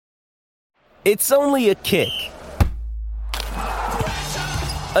It's only a kick,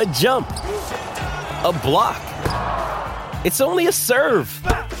 a jump, a block. It's only a serve.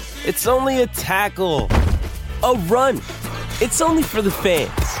 It's only a tackle, a run. It's only for the fans.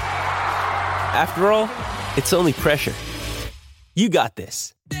 After all, it's only pressure. You got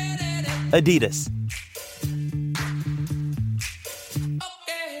this. Adidas.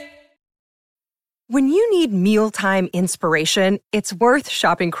 When you need mealtime inspiration, it's worth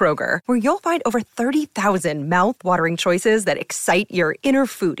shopping Kroger, where you'll find over 30,000 mouth-watering choices that excite your inner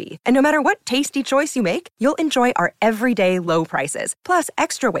foodie. And no matter what tasty choice you make, you'll enjoy our everyday low prices, plus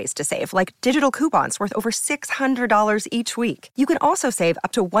extra ways to save, like digital coupons worth over $600 each week. You can also save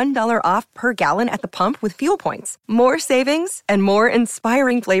up to $1 off per gallon at the pump with fuel points. More savings and more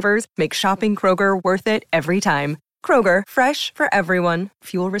inspiring flavors make shopping Kroger worth it every time. Kroger, fresh for everyone.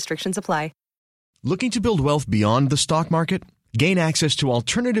 Fuel restrictions apply. Looking to build wealth beyond the stock market? Gain access to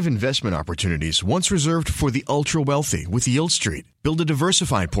alternative investment opportunities once reserved for the ultra-wealthy with Yield Street. Build a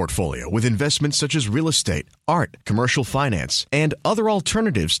diversified portfolio with investments such as real estate, art, commercial finance, and other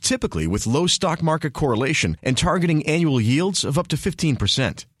alternatives typically with low stock market correlation and targeting annual yields of up to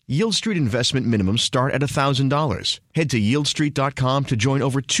 15%. Yield Street investment minimums start at $1,000. Head to yieldstreet.com to join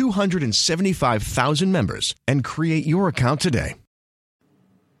over 275,000 members and create your account today.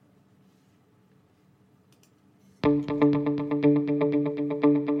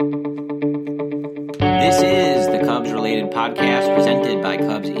 This is the Cubs-related podcast presented by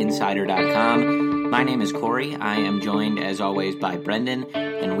CubsInsider.com. My name is Corey. I am joined, as always, by Brendan,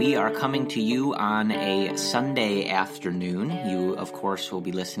 and we are coming to you on a Sunday afternoon. You, of course, will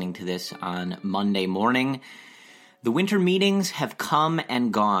be listening to this on Monday morning. The winter meetings have come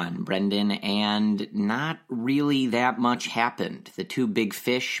and gone, Brendan, and not really that much happened. The two big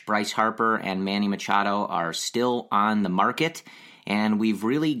fish, Bryce Harper and Manny Machado, are still on the market, and we've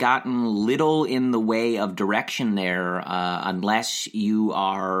really gotten little in the way of direction there, unless you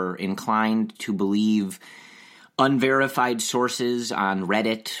are inclined to believe unverified sources on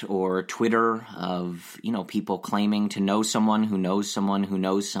Reddit or Twitter of, people claiming to know someone who knows someone who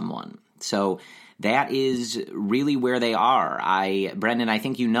knows someone. So that is really where they are. Brendan, I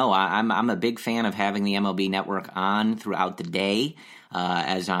think I'm a big fan of having the MLB Network on throughout the day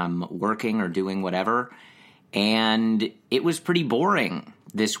as I'm working or doing whatever. And it was pretty boring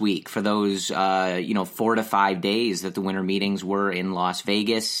this week for those 4 to 5 days that the winter meetings were in Las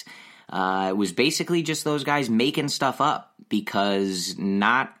Vegas. It was basically just those guys making stuff up because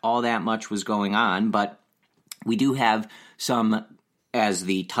not all that much was going on. But we do have some, as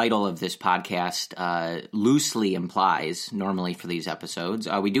the title of this podcast loosely implies, normally for these episodes,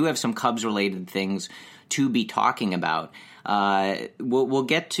 we do have some Cubs-related things to be talking about. We'll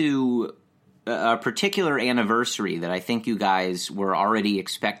get to a particular anniversary that I think you guys were already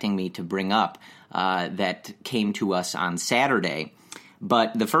expecting me to bring up that came to us on Saturday.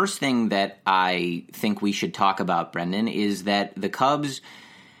 But the first thing that I think we should talk about, Brendan, is that the Cubs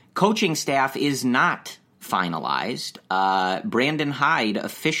coaching staff is not finalized. Brandon Hyde,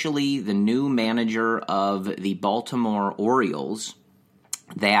 officially the new manager of the Baltimore Orioles,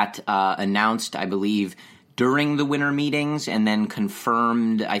 that announced, I believe, during the winter meetings and then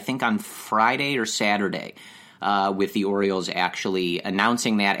confirmed, I think, on Friday or Saturday, with the Orioles actually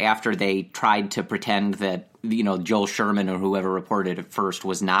announcing that after they tried to pretend that, Joel Sherman or whoever reported it first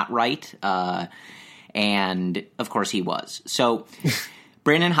was not right. And, of course, he was. So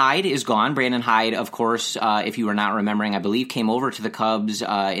Brandon Hyde is gone. Brandon Hyde, of course, if you are not remembering, I believe came over to the Cubs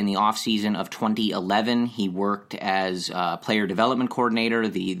in the offseason of 2011. He worked as player development coordinator,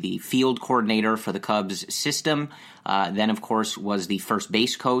 the field coordinator for the Cubs system. Then, of course, was the first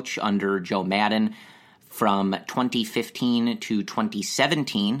base coach under Joe Maddon from 2015 to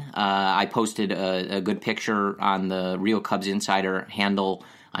 2017. I posted a good picture on the Real Cubs Insider handle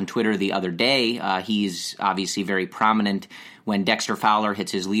on Twitter the other day. He's obviously very prominent when Dexter Fowler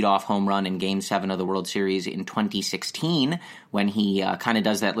hits his leadoff home run in Game 7 of the World Series in 2016, when he kind of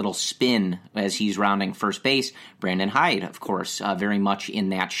does that little spin as he's rounding first base. Brandon Hyde, of course, very much in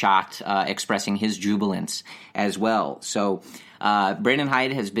that shot, expressing his jubilance as well. So Brandon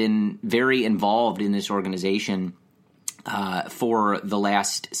Hyde has been very involved in this organization for the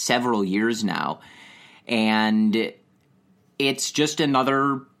last several years now, and it's just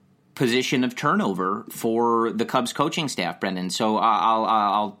another position of turnover for the Cubs coaching staff, Brendan. So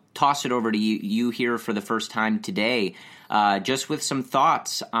I'll toss it over to you here for the first time today, just with some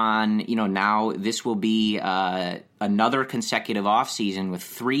thoughts on, now this will be another consecutive offseason with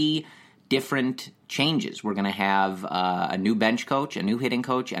 3 different changes. We're going to have a new bench coach, a new hitting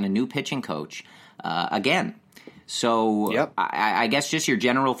coach, and a new pitching coach again. So yep. I guess just your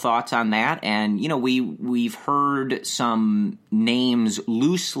general thoughts on that. And, we've heard some names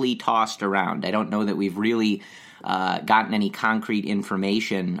loosely tossed around. I don't know that we've really gotten any concrete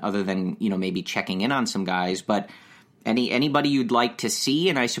information other than, maybe checking in on some guys. But anybody you'd like to see?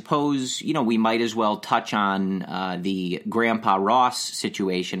 And I suppose, we might as well touch on the Grandpa Ross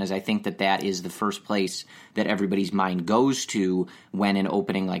situation, as I think that is the first place that everybody's mind goes to when an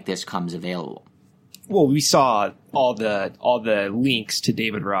opening like this comes available. Well, we saw all the links to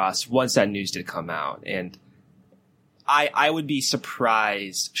David Ross once that news did come out, and I would be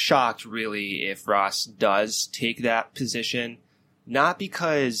shocked really, if Ross does take that position, not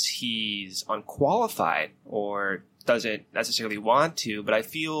because he's unqualified or doesn't necessarily want to, but I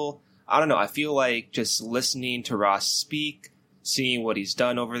feel like just listening to Ross speak, seeing what he's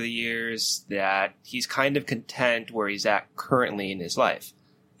done over the years, that he's kind of content where he's at currently in his life.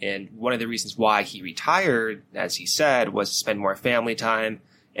 And one of the reasons why he retired, as he said, was to spend more family time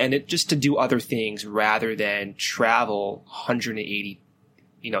and just to do other things rather than travel 180,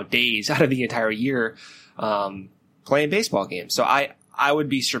 days out of the entire year, playing baseball games. So I would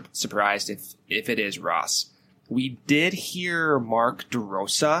be surprised if it is Ross. We did hear Mark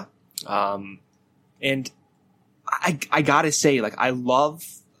DeRosa, and I gotta say, I love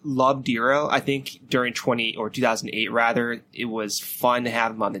Dero. I think during 2008 rather, it was fun to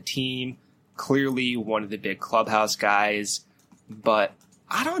have him on the team. Clearly one of the big clubhouse guys, but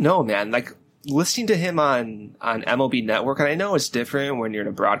I don't know, man. Listening to him on MLB Network, and I know it's different when you're in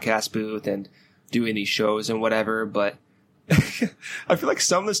a broadcast booth and doing these shows and whatever, but I feel like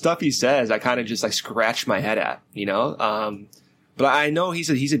some of the stuff he says, I kind of just scratch my head at, but I know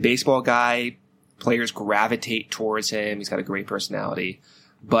he's a baseball guy. Players gravitate towards him. He's got a great personality.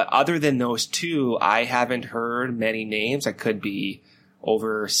 But other than those two, I haven't heard many names. I could be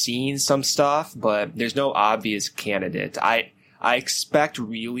overseeing some stuff, but there's no obvious candidate. I expect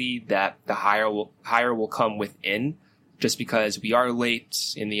really that the hire will come within, just because we are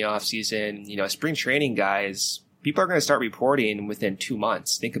late in the off season. Spring training guys, people are going to start reporting within 2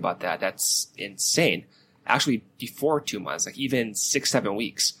 months. Think about that. That's insane. Actually, before 2 months, even 6-7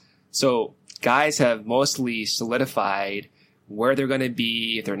 weeks. So guys have mostly solidified where they're going to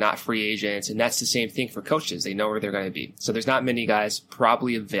be if they're not free agents. And that's the same thing for coaches. They know where they're going to be. So there's not many guys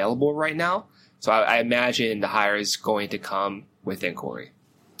probably available right now. So I imagine the hire is going to come within Corey.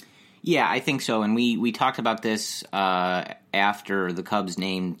 Yeah, I think so. And we talked about this after the Cubs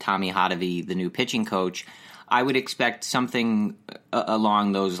named Tommy Hotovy the new pitching coach. I would expect something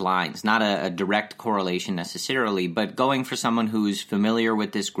along those lines, not a direct correlation necessarily, but going for someone who's familiar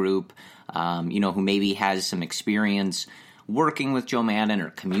with this group, who maybe has some experience working with Joe Maddon or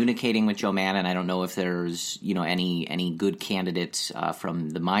communicating with Joe Maddon. I don't know if there's, any good candidates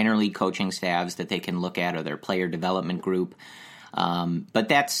from the minor league coaching staffs that they can look at, or their player development group. But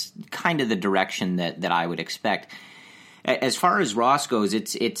that's kind of the direction that I would expect. As far as Ross goes,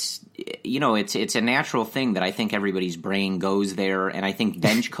 it's a natural thing that I think everybody's brain goes there, and I think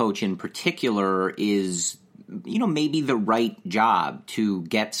bench coach in particular is, maybe the right job to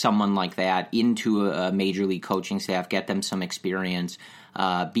get someone like that into a major league coaching staff, get them some experience,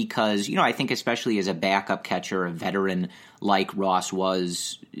 because I think especially as a backup catcher, a veteran like Ross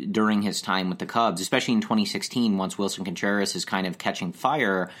was during his time with the Cubs, especially in 2016, once Wilson Contreras is kind of catching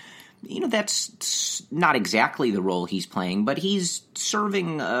fire. That's not exactly the role he's playing, but he's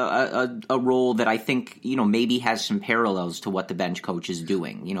serving a role that I think, maybe has some parallels to what the bench coach is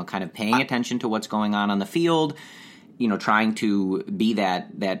doing, kind of paying attention to what's going on the field, trying to be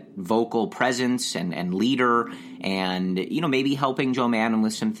that vocal presence and leader, and, maybe helping Joe Maddon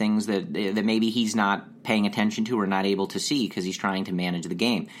with some things that maybe he's not paying attention to or not able to see because he's trying to manage the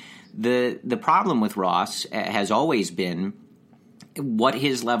game. The problem with Ross has always been what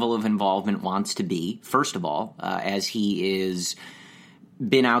his level of involvement wants to be, first of all, as he is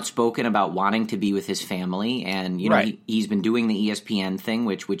been outspoken about wanting to be with his family. And, right. He's been doing the ESPN thing,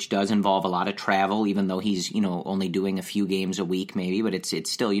 which does involve a lot of travel, even though he's, only doing a few games a week maybe, but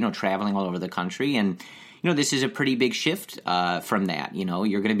it's still, traveling all over the country. And, this is a pretty big shift from that.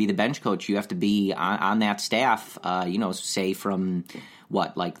 You're going to be the bench coach. You have to be on that staff, say from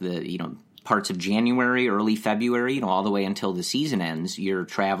parts of January, early February, all the way until the season ends, you're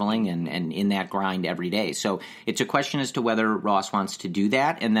traveling and in that grind every day. So it's a question as to whether Ross wants to do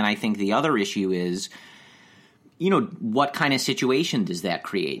that. And then I think the other issue is, what kind of situation does that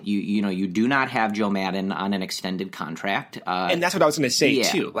create? You do not have Joe Maddon on an extended contract. And that's what I was going to say, yeah.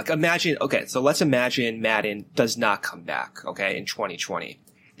 too. Let's imagine Maddon does not come back, in 2020.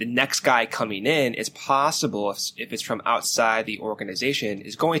 The next guy coming in is possible, if it's from outside the organization,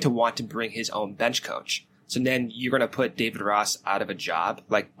 is going to want to bring his own bench coach. So then you're going to put David Ross out of a job,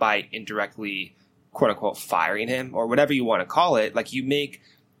 like by indirectly, quote unquote, firing him or whatever you want to call it. Like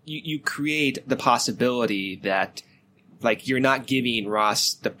you create the possibility that like you're not giving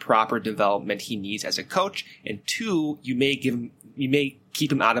Ross the proper development he needs as a coach. And two, you may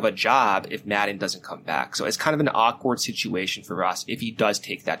keep him out of a job if Madden doesn't come back. So it's kind of an awkward situation for Ross if he does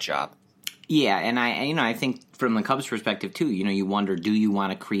take that job. Yeah, and I think from the Cubs' perspective too, you wonder, do you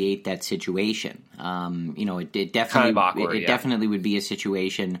want to create that situation? It definitely kind of awkward, it definitely would be a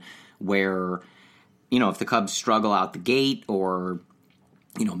situation where, if the Cubs struggle out the gate or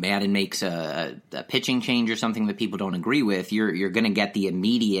Madden makes a pitching change or something that people don't agree with, you're going to get the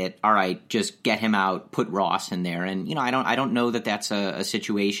immediate, all right, just get him out, put Ross in there, and I don't know that that's a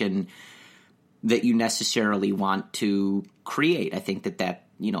situation that you necessarily want to create. I think that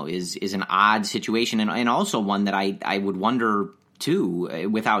is an odd situation, and also one that I would wonder too,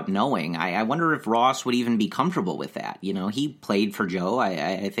 without knowing. I wonder if Ross would even be comfortable with that. He played for Joe.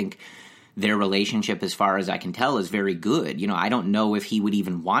 I think their relationship, as far as I can tell, is very good. I don't know if he would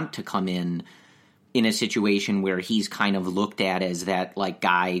even want to come in a situation where he's kind of looked at as that like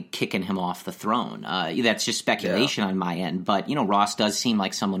guy kicking him off the throne. That's just speculation on my end. But, Ross does seem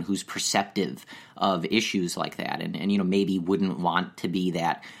like someone who's perceptive of issues like that and maybe wouldn't want to be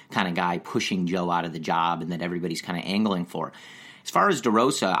that kind of guy pushing Joe out of the job and that everybody's kind of angling for. As far as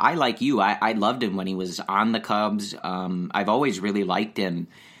DeRosa, I like you. I loved him when he was on the Cubs. I've always really liked him.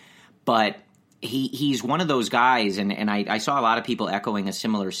 But he's one of those guys, and I saw a lot of people echoing a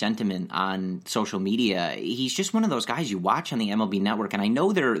similar sentiment on social media. He's just one of those guys you watch on the MLB Network, and I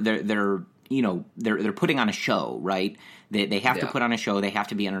know they're putting on a show, right? They have to put on a show. They have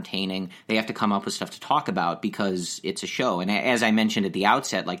to be entertaining. They have to come up with stuff to talk about because it's a show. And as I mentioned at the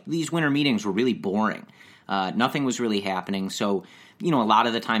outset, like these winter meetings were really boring. Nothing was really happening. So, a lot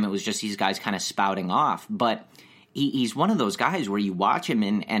of the time it was just these guys kind of spouting off. But he's one of those guys where you watch him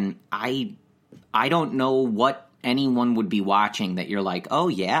and I don't know what anyone would be watching that you're like, oh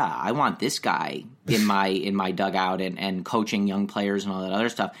yeah, I want this guy in my dugout and coaching young players and all that other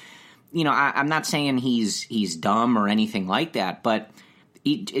stuff. I'm not saying he's dumb or anything like that, but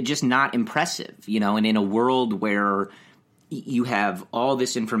it just not impressive, and in a world where you have all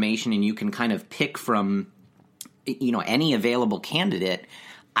this information and you can kind of pick from, any available candidate,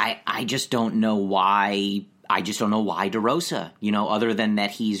 I just don't know why. I just don't know why DeRosa, other than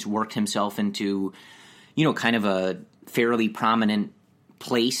that he's worked himself into, kind of a fairly prominent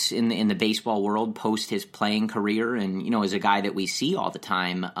place in the baseball world post his playing career and, is a guy that we see all the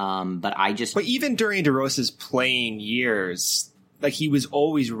time. But even during DeRosa's playing years, like he was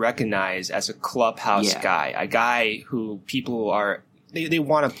always recognized as a clubhouse guy, a guy who people are, they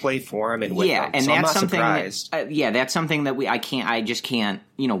want to play for him and with him. And so that's I'm not something surprised. That's something that we can't,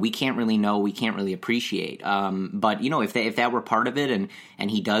 we can't really know, we can't really appreciate. But if that were part of it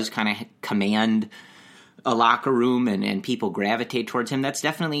and he does kind of command a locker room and people gravitate towards him, that's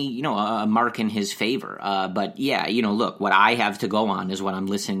definitely, a mark in his favor. But look, what I have to go on is what I'm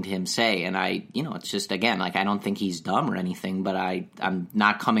listening to him say. And it's just, again, like, I don't think he's dumb or anything, but I'm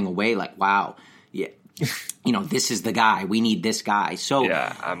not coming away like, wow, yeah. This is the guy. We need this guy. So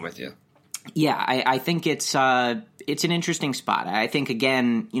yeah, I'm with you. Yeah, I think it's an interesting spot. I think,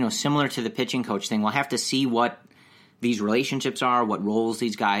 again, similar to the pitching coach thing, we'll have to see what these relationships are, what roles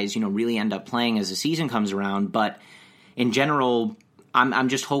these guys, really end up playing as the season comes around. But in general, I'm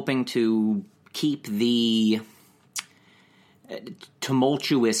just hoping to keep the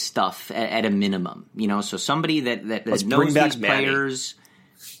tumultuous stuff at a minimum. So somebody that knows these players.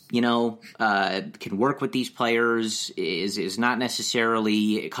 Can work with these players, is not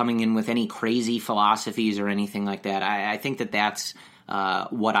necessarily coming in with any crazy philosophies or anything like that. I think that's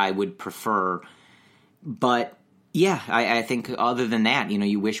what I would prefer. But, yeah, I think other than that,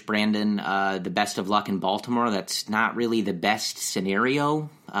 you wish Brandon the best of luck in Baltimore. That's not really the best scenario,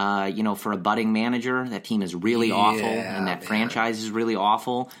 for a budding manager. That team is really awful, and that franchise is really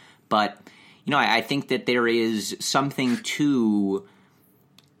awful. But, I think that there is something to...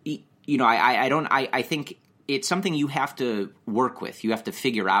 I think it's something you have to work with. You have to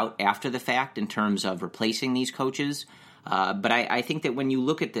figure out after the fact in terms of replacing these coaches. But I think that when you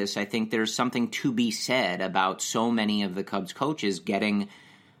look at this, I think there's something to be said about so many of the Cubs coaches getting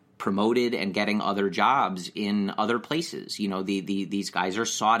promoted and getting other jobs in other places. These guys are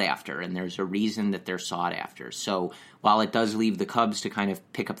sought after, and there's a reason that they're sought after. So while it does leave the Cubs to kind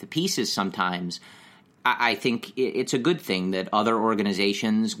of pick up the pieces sometimes, I think it's a good thing that other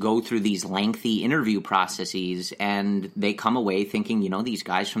organizations go through these lengthy interview processes and they come away thinking, these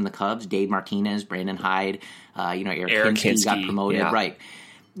guys from the Cubs, Dave Martinez, Brandon Hyde, Eric Hinske got promoted, right?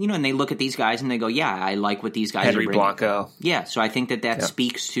 and they look at these guys and they go, yeah, I like what these guys Henry are bringing. Blanco. Yeah, so I think that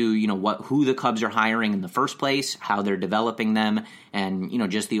speaks to, who the Cubs are hiring in the first place, how they're developing them, and,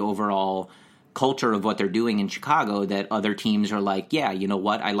 just the overall culture of what they're doing in Chicago, that other teams are like, yeah, you know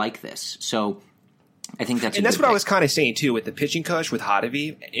what, I like this. So I think that's what I was kind of saying, too, with the pitching coach, with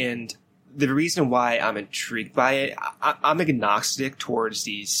Hottovy, and the reason why I'm intrigued by it, I'm agnostic towards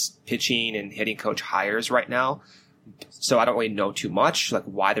these pitching and hitting coach hires right now. So I don't really know too much, like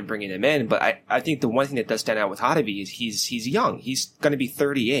why they're bringing him in. But I think the one thing that does stand out with Hottovy is he's young. He's going to be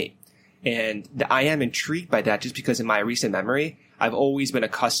 38. And I am intrigued by that just because in my recent memory, I've always been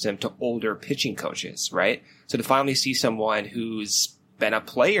accustomed to older pitching coaches, right? So to finally see someone who's been a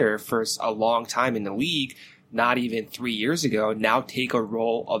player for a long time in the league, not even 3 years ago, now take a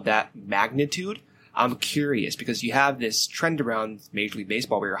role of that magnitude, I'm curious because you have this trend around Major League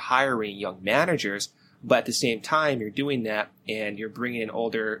Baseball where you're hiring young managers, but at the same time, you're doing that and you're bringing in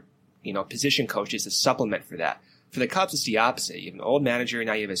older, position coaches to supplement for that. For the Cubs, it's the opposite. You have an old manager, and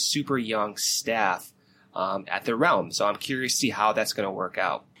now you have a super young staff at the realm. So I'm curious to see how that's going to work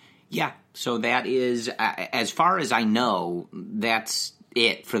out. Yeah, so that is, as far as I know, that's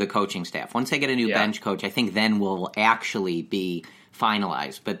it for the coaching staff. Once they get a new bench coach, I think then we'll actually be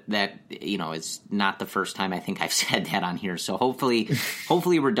finalized. But that, is not the first time I think I've said that on here. So hopefully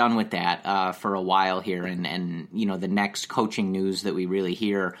we're done with that for a while here. And the next coaching news that we really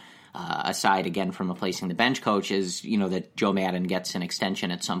hear, aside again from replacing the bench coach, is, that Joe Maddon gets an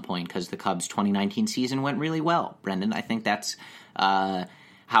extension at some point because the Cubs' 2019 season went really well. Brendan, I think that's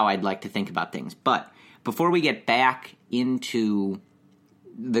how I'd like to think about things. But before we get back into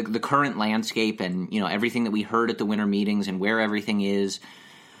the current landscape and, everything that we heard at the winter meetings and where everything is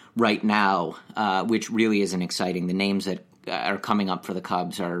right now, which really isn't exciting. The names that are coming up for the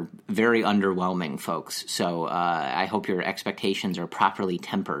Cubs are very underwhelming, folks. So I hope your expectations are properly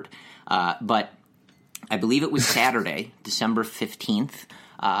tempered. But I believe it was Saturday, December 15th,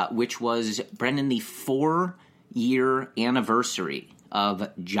 which was, Brendan, the 4-year anniversary of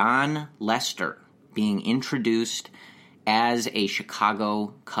Jon Lester being introduced as a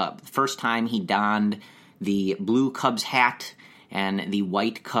Chicago Cub. First time he donned the blue Cubs hat and the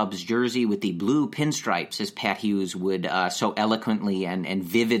white Cubs jersey with the blue pinstripes, as Pat Hughes would so eloquently and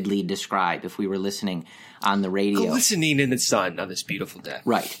vividly describe if we were listening on the radio. Glistening in the sun on this beautiful day.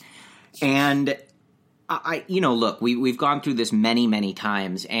 Right. And look, we've gone through this many, many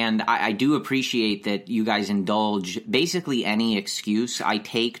times, and I do appreciate that you guys indulge basically any excuse I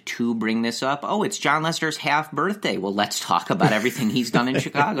take to bring this up. Oh, it's Jon Lester's half birthday. Well, let's talk about everything he's done in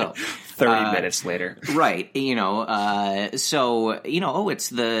Chicago. 30 minutes later. Right. It's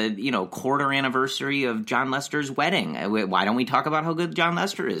the, quarter anniversary of Jon Lester's wedding. Why don't we talk about how good Jon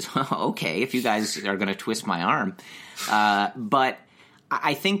Lester is? Okay, if you guys are going to twist my arm. But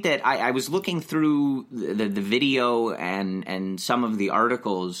I think that I was looking through the video and some of the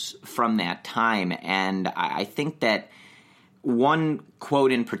articles from that time, and I think that one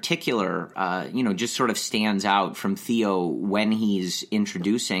quote in particular, just sort of stands out from Theo when he's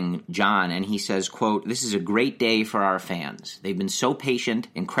introducing Jon, and he says, quote, "This is a great day for our fans. They've been so patient,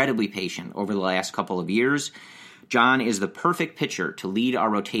 incredibly patient over the last couple of years. Jon is the perfect pitcher to lead our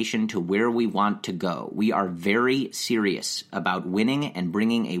rotation to where we want to go. We are very serious about winning and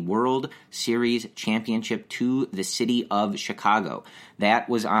bringing a World Series championship to the city of Chicago." That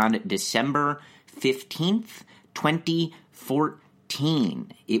was on December 15th,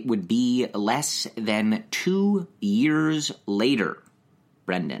 2014. It would be less than 2 years later,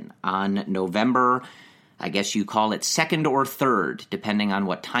 Brendan, on November, I guess you call it 2nd or 3rd, depending on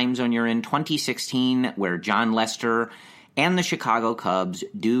what time zone you're in, 2016, where Jon Lester and the Chicago Cubs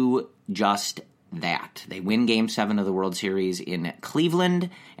do just that. They win Game 7 of the World Series in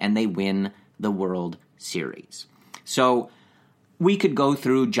Cleveland, and they win the World Series. So we could go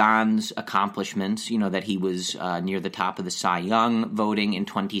through Jon's accomplishments, that he was near the top of the Cy Young voting in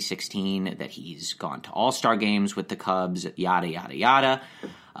 2016, that he's gone to All-Star games with the Cubs, yada, yada, yada.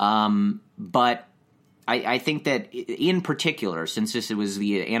 But I think that in particular, since this was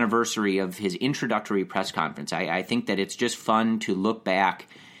the anniversary of his introductory press conference, I think that it's just fun to look back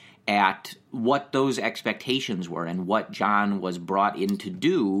at what those expectations were and what Jon was brought in to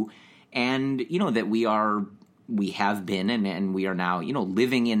do, and, that we have been and we are now,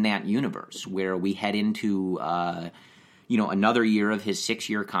 living in that universe where we head into, another year of his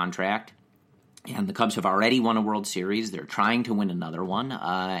 6-year contract. And the Cubs have already won a World Series. They're trying to win another one.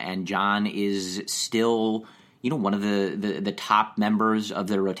 And Jon is still, one of the top members of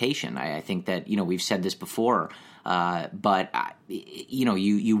their rotation. I think that, we've said this before, but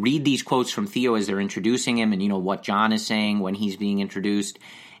you read these quotes from Theo as they're introducing him, and what John is saying when he's being introduced,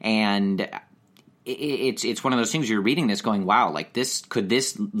 and it's one of those things you're reading this going, wow, like could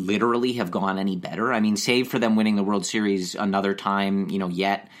this literally have gone any better? I mean, save for them winning the World Series another time,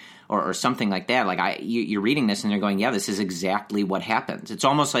 yet. Or something like that. Like you're reading this and you're going, yeah, this is exactly what happens. It's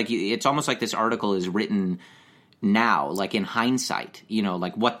almost like this article is written now, like in hindsight.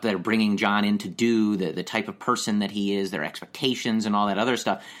 Like what they're bringing John in to do, the type of person that he is, their expectations, and all that other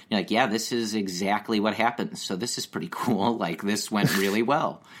stuff. You're like, yeah, this is exactly what happens. So this is pretty cool. Like this went really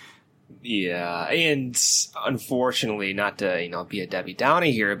well. Yeah, and unfortunately, not to be a Debbie Downer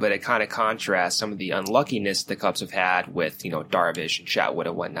here, but it kind of contrasts some of the unluckiness the Cubs have had with Darvish and Chatwood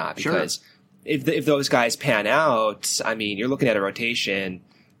and whatnot. Because if those guys pan out, I mean, you're looking at a rotation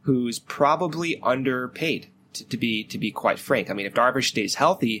who's probably underpaid. To be quite frank, I mean, if Darvish stays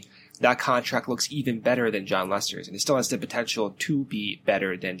healthy, that contract looks even better than John Lester's, and it still has the potential to be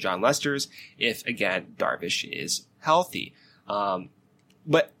better than John Lester's if again Darvish is healthy.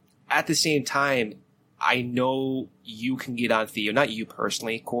 But at the same time, I know you can get on Theo, not you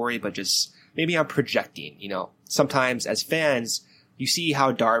personally, Corey, but just maybe I'm projecting. Sometimes as fans, you see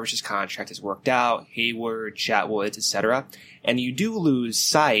how Darvish's contract has worked out, Hayward, Chatwood, etc., and you do lose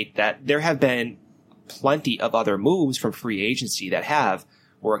sight that there have been plenty of other moves from free agency that have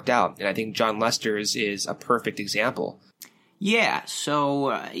worked out, and I think John Lester's is a perfect example. Yeah, so,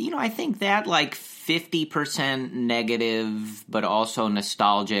 I think that 50% negative but also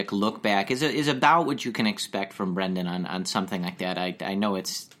nostalgic look back is about what you can expect from Brendan on something like that. I know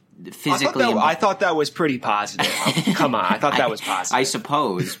it's physically... I thought that was pretty positive. Come on, I thought that was positive. I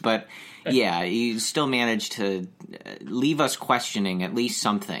suppose, but yeah, you still managed to leave us questioning at least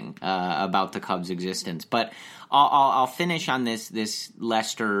something about the Cubs' existence. But I'll finish on this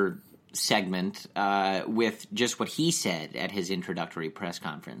Lester segment with just what he said at his introductory press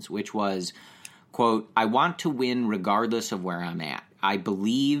conference, which was, quote, "I want to win regardless of where I'm at. I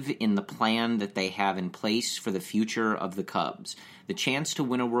believe in the plan that they have in place for the future of the Cubs. The chance to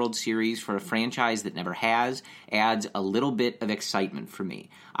win a World Series for a franchise that never has adds a little bit of excitement for me.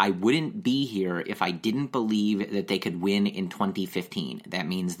 I wouldn't be here if I didn't believe that they could win in 2015. That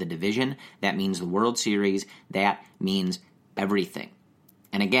means the division. That means the World Series. That means everything."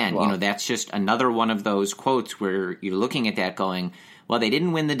 And again, wow. That's just another one of those quotes where you're looking at that going, well, they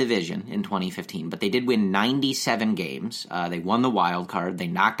didn't win the division in 2015, but they did win 97 games. They won the wild card. They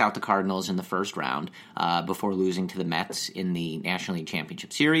knocked out the Cardinals in the first round before losing to the Mets in the National League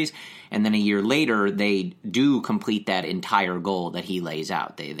Championship Series. And then a year later, they do complete that entire goal that he lays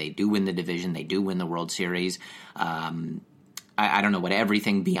out. They do win the division. They do win the World Series. I don't know what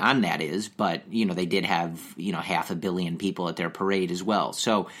everything beyond that is, but, they did have, 500 million people at their parade as well.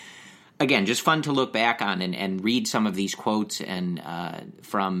 So, again, just fun to look back on and read some of these quotes and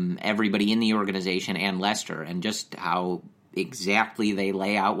from everybody in the organization and Lester, and just how exactly they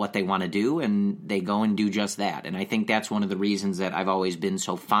lay out what they want to do, and they go and do just that. And I think that's one of the reasons that I've always been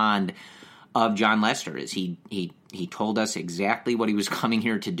so fond of John Lester, is he told us exactly what he was coming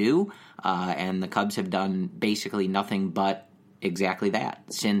here to do, and the Cubs have done basically nothing but exactly that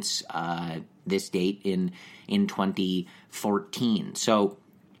since this date in 2014. So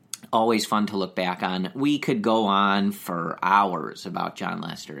always fun to look back on. We could go on for hours about John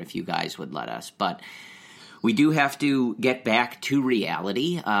Lester if you guys would let us, but we do have to get back to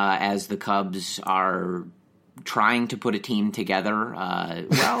reality as the Cubs are trying to put a team together.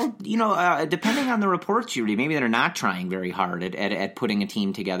 Depending on the reports you read, maybe they're not trying very hard at putting a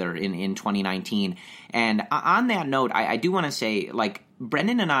team together in 2019. And on that note, I do want to say,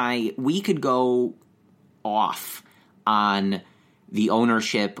 Brendan and I, we could go off on the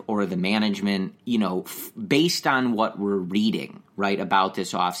ownership or the management, based on what we're reading, right, about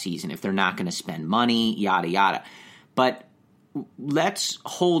this offseason, if they're not going to spend money, yada, yada. But let's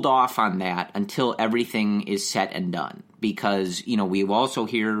hold off on that until everything is set and done, because, we also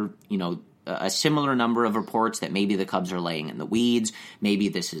hear, a similar number of reports that maybe the Cubs are laying in the weeds. Maybe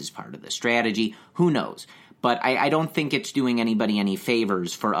this is part of the strategy. Who knows? But I don't think it's doing anybody any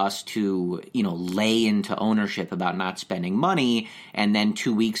favors for us to, lay into ownership about not spending money, and then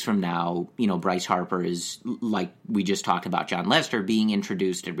 2 weeks from now, Bryce Harper is, like we just talked about John Lester, being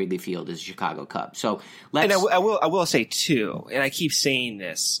introduced at Wrigley Field as a Chicago Cub. So let's... And I will say, too, and I keep saying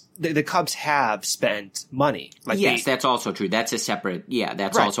this, the Cubs have spent money. That's also true. That's a separate,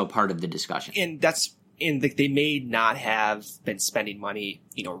 that's right. Also part of the discussion. And they may not have been spending money,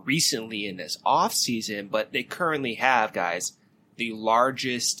 recently in this off season, but they currently have, guys, the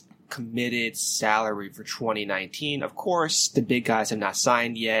largest committed salary for 2019. Of course, the big guys have not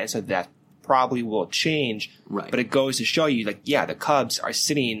signed yet, so that probably will change. Right. But it goes to show you, like, yeah, the Cubs are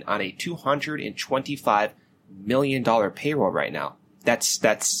sitting on a $225 million payroll right now. That's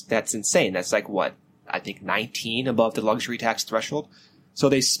insane. That's like what? I think 19 above the luxury tax threshold. So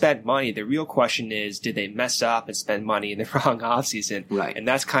they spent money. The real question is, did they mess up and spend money in the wrong offseason? Right. And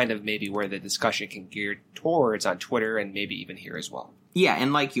that's kind of maybe where the discussion can gear towards on Twitter and maybe even here as well. Yeah,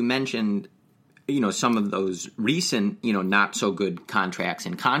 and like you mentioned, some of those recent, not so good contracts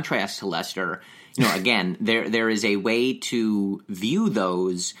in contrast to Lester, again, there is a way to view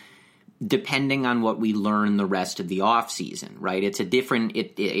those depending on what we learn the rest of the offseason, right? It's a different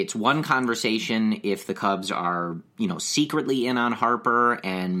it's one conversation if the Cubs are, secretly in on Harper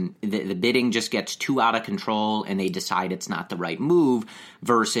and the bidding just gets too out of control and they decide it's not the right move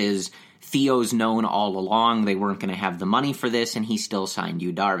versus Theo's known all along they weren't going to have the money for this and he still signed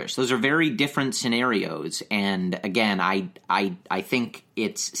Yu Darvish. Those are very different scenarios, and again, I think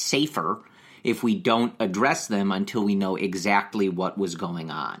it's safer if we don't address them until we know exactly what was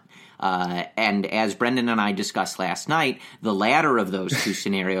going on. And as Brendan and I discussed last night, the latter of those two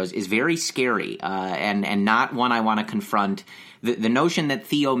scenarios is very scary and not one I want to confront. The notion that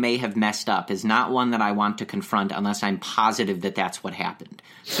Theo may have messed up is not one that I want to confront unless I'm positive that that's what happened.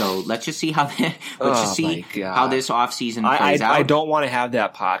 So let's just see how how this offseason plays out. I don't want to have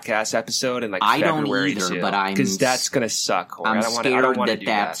that podcast episode in like February too, but because that's going to suck. Corey. I'm scared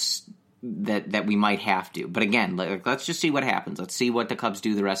that's that we might have to. But again, let's just see what happens. Let's see what the Cubs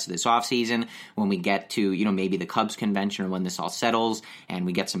do the rest of this offseason when we get to, maybe the Cubs convention or when this all settles and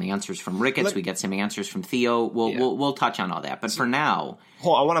we get some answers from Ricketts, we get some answers from Theo. We'll touch on all that. But for now,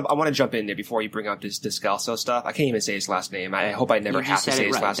 hold on, I want to jump in there before you bring up this Descalso stuff. I can't even say his last name. I hope I never have to say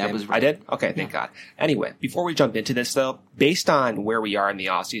his last name. I did? Okay, thank God. Anyway, before we jump into this though, based on where we are in the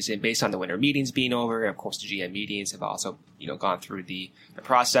offseason, based on the winter meetings being over, and of course the GM meetings have also, gone through the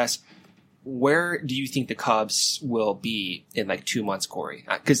process, where do you think the Cubs will be in like 2 months, Corey?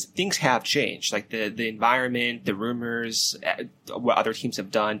 Because things have changed. Like the environment, the rumors, what other teams have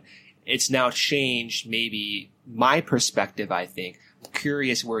done, it's now changed maybe my perspective, I think. I'm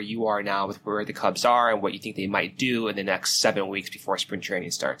curious where you are now with where the Cubs are and what you think they might do in the next 7 weeks before spring training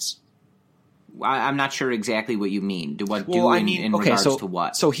starts. I'm not sure exactly what you mean. In regards to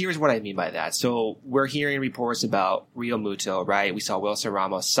what? So here's what I mean by that. So we're hearing reports about Real Muto, right? We saw Wilson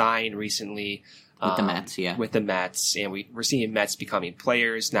Ramos sign recently. With the Mets, yeah. With the Mets, and we're seeing Mets becoming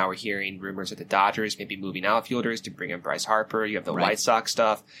players. Now we're hearing rumors that the Dodgers may be moving outfielders to bring in Bryce Harper. You have the White Sox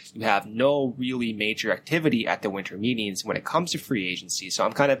stuff. You have no really major activity at the winter meetings when it comes to free agency.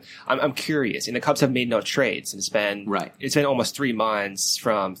 So I'm curious. And the Cubs have made no trades. And it's been almost 3 months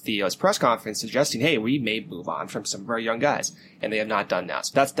from Theo's press conference suggesting, hey, we may move on from some of our young guys. And they have not done that.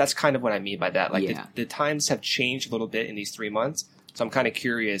 So that's kind of what I mean by that. Like the times have changed a little bit in these 3 months. So I'm kind of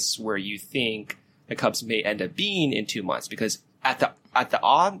curious where you think the Cubs may end up being in 2 months, because at the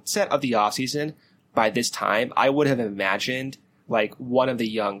onset of the offseason, by this time, I would have imagined like one of the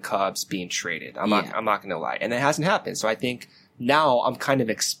young Cubs being traded. I'm not going to lie. And it hasn't happened. So I think now I'm kind of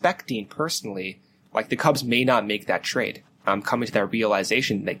expecting personally, like the Cubs may not make that trade. I'm coming to that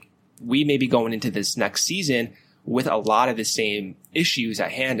realization, like we may be going into this next season with a lot of the same issues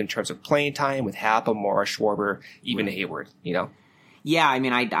at hand in terms of playing time with Happ, Mora, Schwarber, even Hayward, Yeah, I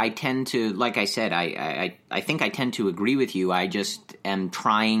mean, I tend to, like I said, I think I tend to agree with you. I just am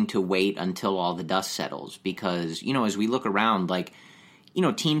trying to wait until all the dust settles because, as we look around, like,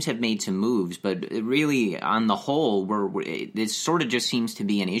 teams have made some moves, but really, on the whole, this sort of just seems to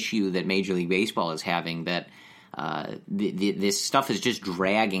be an issue that Major League Baseball is having, that this stuff is just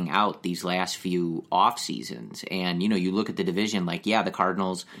dragging out these last few off seasons. And, you look at the division, like, the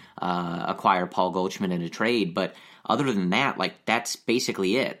Cardinals acquire Paul Goldschmidt in a trade, but other than that, like, that's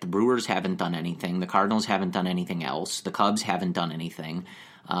basically it. The Brewers haven't done anything. The Cardinals haven't done anything else. The Cubs haven't done anything.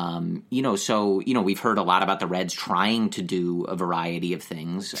 We've heard a lot about the Reds trying to do a variety of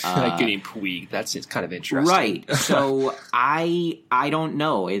things. Like getting Puig. It's kind of interesting. Right. So I don't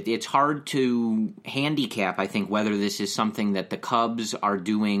know. It's hard to handicap, I think, whether this is something that the Cubs are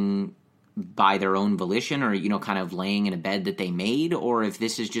doing by their own volition or, kind of laying in a bed that they made, or if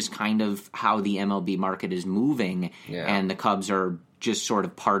this is just kind of how the MLB market is moving and the Cubs are just sort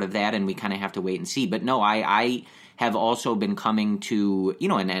of part of that and we kind of have to wait and see. But no, I have also been coming to,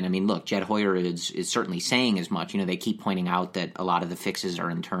 and I mean, look, Jed Hoyer is certainly saying as much. They keep pointing out that a lot of the fixes are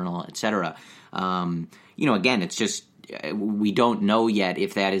internal, et cetera. Again, it's just, we don't know yet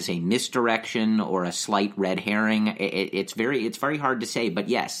if that is a misdirection or a slight red herring. It's very hard to say. But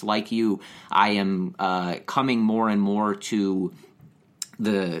yes, like you, I am coming more and more to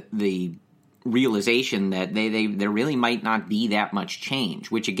the realization that there really might not be that much change,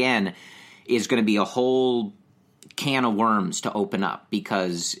 which again is going to be a whole can of worms to open up,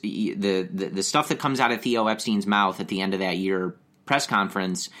 because the stuff that comes out of Theo Epstein's mouth at the end of that year press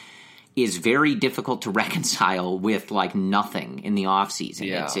conference is very difficult to reconcile with like nothing in the offseason.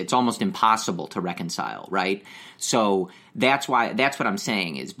 Yeah. It's almost impossible to reconcile, right? So that's what I'm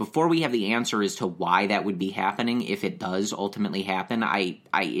saying is, before we have the answer as to why that would be happening, if it does ultimately happen,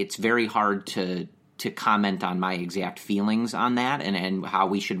 it's very hard to comment on my exact feelings on that and how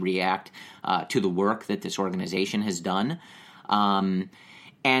we should react to the work that this organization has done.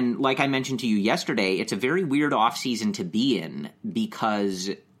 And like I mentioned to you yesterday, it's a very weird offseason to be in, because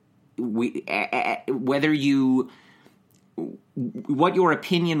what your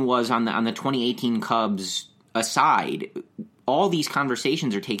opinion was on the 2018 Cubs aside, all these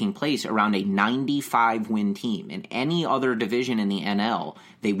conversations are taking place around a 95-win team. In any other division in the NL,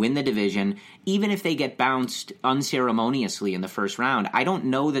 they win the division, even if they get bounced unceremoniously in the first round. I don't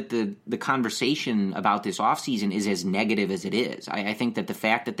know that the conversation about this offseason is as negative as it is. I think that the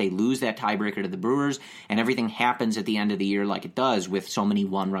fact that they lose that tiebreaker to the Brewers and everything happens at the end of the year like it does with so many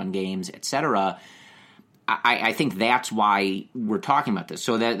one-run games, etc., I think that's why we're talking about this.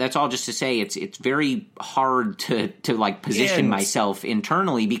 So that's all just to say it's very hard to like position myself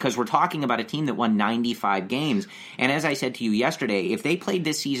internally, because we're talking about a team that won 95 games. And as I said to you yesterday, if they played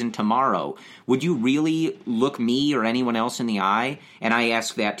this season tomorrow, would you really look me or anyone else in the eye? And I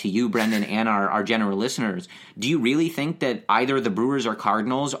ask that to you, Brendan, and our general listeners. Do you really think that either the Brewers or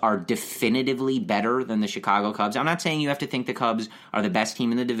Cardinals are definitively better than the Chicago Cubs? I'm not saying you have to think the Cubs are the best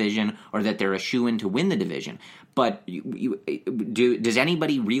team in the division or that they're a shoo-in to win the division. But does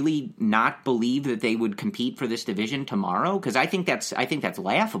anybody really not believe that they would compete for this division tomorrow? Because I think that's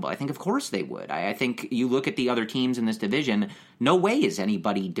laughable. I think of course they would. I think you look at the other teams in this division, no way is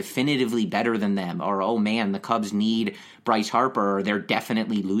anybody definitively better than them. Or, oh man, the Cubs need Bryce Harper, or they're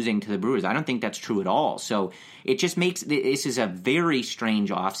definitely losing to the Brewers. I don't think that's true at all. So it just makes this is a very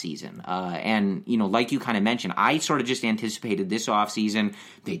strange offseason. And, like you kind of mentioned, I sort of just anticipated this offseason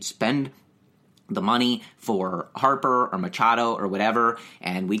they'd spend the money for Harper or Machado or whatever,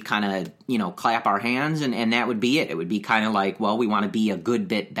 and we'd kind of, clap our hands, and that would be it. It would be kind of like, well, we want to be a good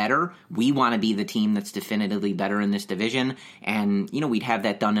bit better. We want to be the team that's definitively better in this division, and, we'd have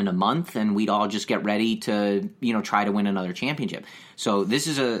that done in a month, and we'd all just get ready to, try to win another championship. So this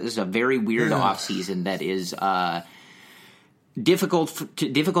is a very weird offseason that is difficult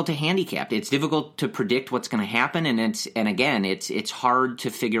to handicap. It's difficult to predict what's going to happen, and it's hard to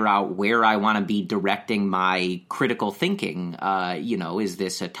figure out where I want to be directing my critical thinking. Is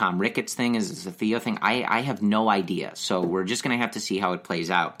this a Tom Ricketts thing? Is this a Theo thing? I have no idea. So we're just going to have to see how it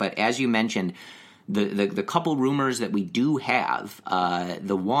plays out. But as you mentioned, the couple rumors that we do have,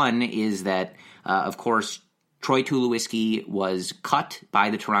 the one is that, of course, Troy Tulowitzki was cut by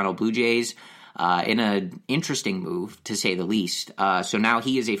the Toronto Blue Jays in an interesting move, to say the least. So now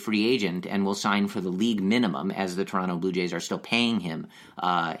he is a free agent and will sign for the league minimum, as the Toronto Blue Jays are still paying him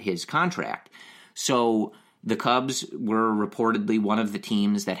his contract. So the Cubs were reportedly one of the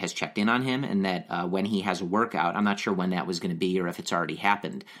teams that has checked in on him, and that when he has a workout, I'm not sure when that was going to be or if it's already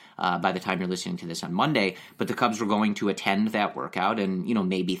happened by the time you're listening to this on Monday, but the Cubs were going to attend that workout and,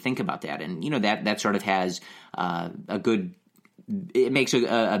 maybe think about that. And, that sort of has a good... It makes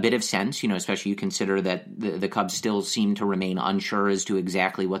a bit of sense, especially you consider that the Cubs still seem to remain unsure as to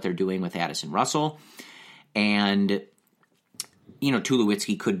exactly what they're doing with Addison Russell. And,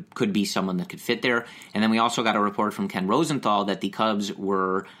 Tulowitzki could be someone that could fit there. And then we also got a report from Ken Rosenthal that the Cubs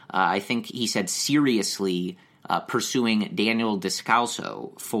were, I think he said, seriously pursuing Daniel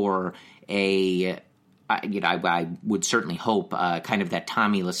Descalso for I would certainly hope kind of that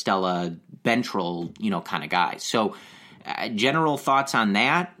Tommy La Stella bench role, kind of guy. So, general thoughts on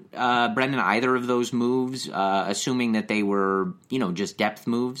that, Brendan, either of those moves, assuming that they were, just depth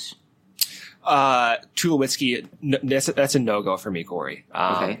moves? Tulowitzki, that's a no-go for me, Corey.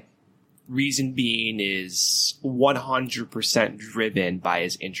 Okay. Reason being is 100% driven by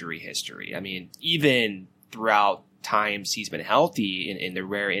his injury history. I mean, even throughout times he's been healthy, in the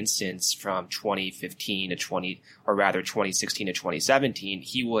rare instance from 2015 to 2016 to 2017,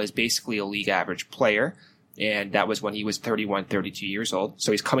 he was basically a league average player. And that was when he was 31, 32 years old.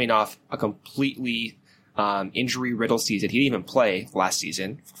 So he's coming off a completely injury-riddled season. He didn't even play last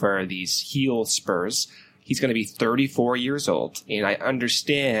season for these heel Spurs. He's going to be 34 years old. And I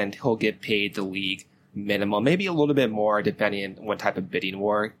understand he'll get paid the league minimum, maybe a little bit more depending on what type of bidding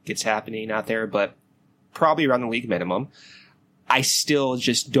war gets happening out there, but probably around the league minimum. I still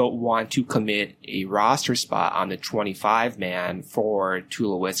just don't want to commit a roster spot on the 25-man for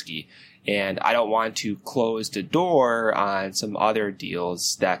Tulowitzki. And I don't want to close the door on some other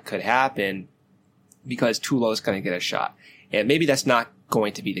deals that could happen because Tulo is going to get a shot. And maybe that's not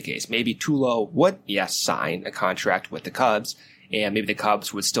going to be the case. Maybe Tulo would, yes, sign a contract with the Cubs, and maybe the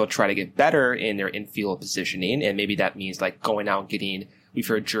Cubs would still try to get better in their infield positioning. And maybe that means like going out and getting, we've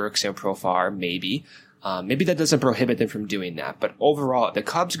heard Jerks and Profar, maybe. Maybe that doesn't prohibit them from doing that. But overall, the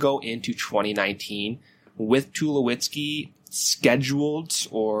Cubs go into 2019 with Tulowitzki scheduled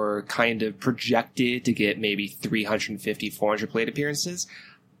or kind of projected to get maybe 350, 400 plate appearances.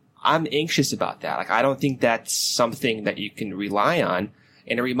 I'm anxious about that. Like, I don't think that's something that you can rely on.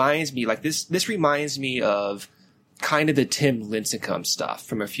 And it reminds me, like, this reminds me of kind of the Tim Lincecum stuff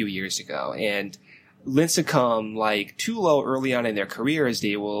from a few years ago. And Lincecum, like, Tulo early on in their careers,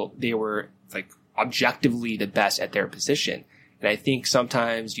 they were like objectively the best at their position. And I think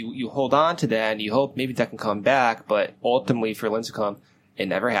sometimes you hold on to that and you hope maybe that can come back, but ultimately for Lincecum, it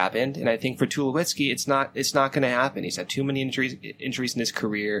never happened. And I think for Tulowitzki, it's not going to happen. He's had too many injuries in his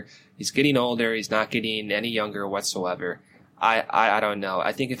career. He's getting older. He's not getting any younger whatsoever. I don't know.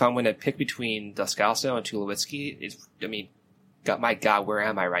 I think if I'm going to pick between Descalso and Tulowitzki, my God, where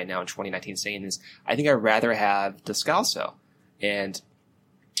am I right now in 2019 saying this? I think I'd rather have Descalso. And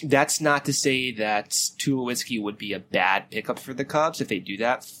that's not to say that Tulowitzki would be a bad pickup for the Cubs. If they do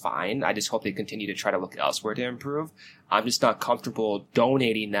that, fine. I just hope they continue to try to look elsewhere to improve. I'm just not comfortable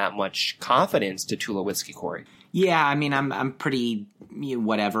donating that much confidence to Tulowitzki, Corey. Yeah, I mean, I'm pretty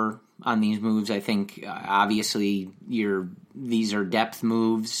whatever on these moves. I think obviously these are depth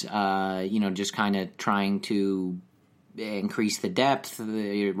moves. Just kind of trying to increase the depth,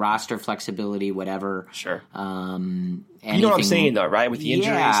 the roster flexibility, whatever. Sure. You know what I'm saying, though, right? With the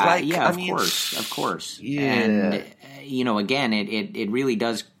injuries, of course. Yeah. And again, it really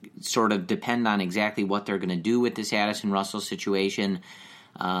does sort of depend on exactly what they're going to do with this Addison Russell situation,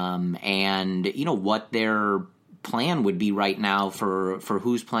 and what their plan would be right now for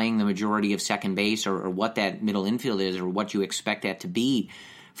who's playing the majority of second base, or what that middle infield is, or what you expect that to be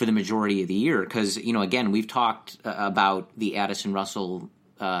for the majority of the year. Because, again, we've talked about the Addison Russell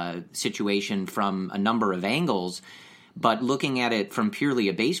situation from a number of angles, but looking at it from purely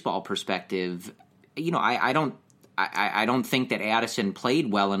a baseball perspective, I don't think that Addison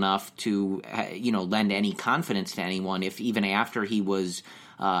played well enough to, lend any confidence to anyone if even after he was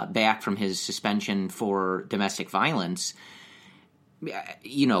back from his suspension for domestic violence.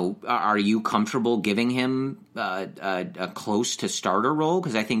 Are you comfortable giving him a close to starter role?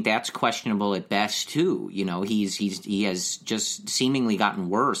 Because I think that's questionable at best too. He has just seemingly gotten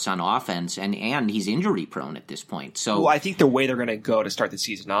worse on offense, and he's injury prone at this point. So, well, I think the way they're going to go to start the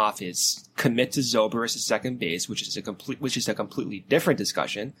season off is commit to Zobrist at second base, which is a completely different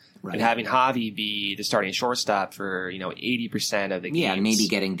discussion, right, and having Javi be the starting shortstop for 80% of the games. Yeah, and maybe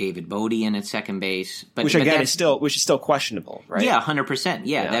getting David Bote in at second base, which is still questionable, right? Yeah, 100%.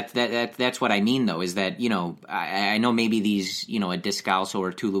 Yeah, that's what I mean though, is that I know maybe these a Descalso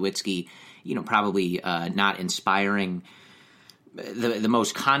or Tulowitzki probably not inspiring the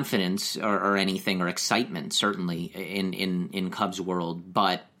most confidence or anything, or excitement certainly in Cubs world,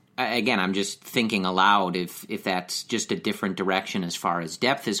 but again, I'm just thinking aloud if that's just a different direction as far as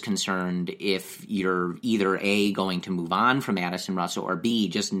depth is concerned, if you're either A, going to move on from Addison Russell, or B,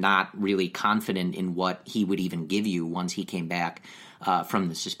 just not really confident in what he would even give you once he came back from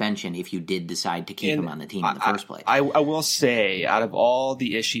the suspension, if you did decide to keep him on the team in the first place. I will say, out of all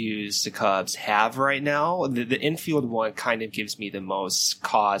the issues the Cubs have right now, the infield one kind of gives me the most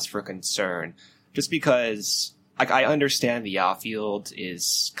cause for concern, just because I understand the outfield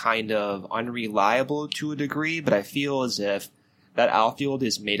is kind of unreliable to a degree, but I feel as if that outfield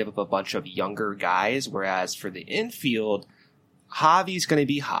is made up of a bunch of younger guys, whereas for the infield, Javi's going to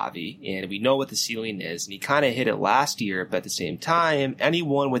be Javi, and we know what the ceiling is, and he kind of hit it last year, but at the same time,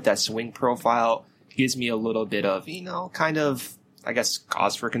 anyone with that swing profile gives me a little bit of, kind of, I guess,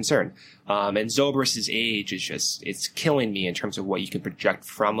 cause for concern. And Zobrist's age is it's killing me in terms of what you can project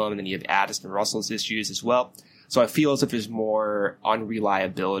from him, and then you have Addison Russell's issues as well. So I feel as if there's more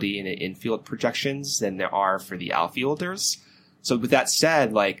unreliability in the infield projections than there are for the outfielders. So with that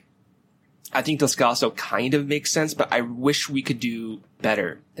said, I think Descalso kind of makes sense, but I wish we could do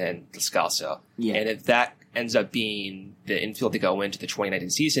better than Descalso. Yeah. And if that ends up being the infield to go into the 2019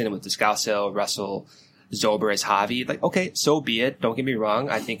 season with Descalso, Russell, Zobrist, Javi, okay, so be it. Don't get me wrong.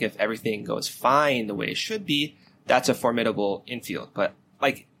 I think if everything goes fine the way it should be, that's a formidable infield. But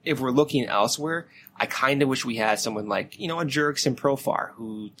if we're looking elsewhere, I kind of wish we had someone like, a Jerks and Profar,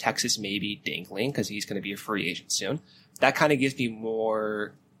 who Texas may be dangling because he's going to be a free agent soon. that kind of gives me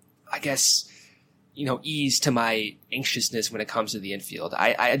more, I guess, ease to my anxiousness when it comes to the infield.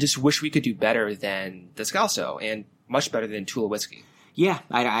 I just wish we could do better than Descalso and much better than Tulowitzki. Yeah,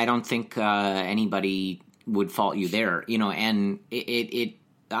 I don't think anybody would fault you there. And it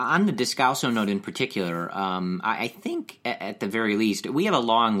on the Descalso note in particular, I think at the very least, we have a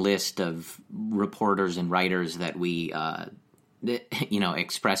long list of reporters and writers that we,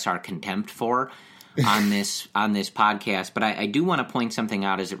 express our contempt for on this podcast. But I do want to point something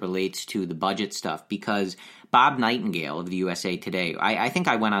out as it relates to the budget stuff, because Bob Nightingale of the USA Today, I think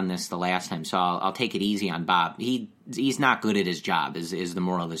I went on this the last time, so I'll take it easy on Bob. He's not good at his job, is the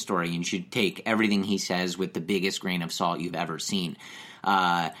moral of the story. And you should take everything he says with the biggest grain of salt you've ever seen.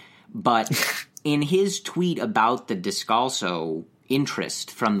 But in his tweet about the Descalso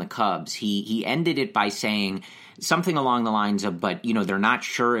interest from the Cubs, he ended it by saying something along the lines of, but they're not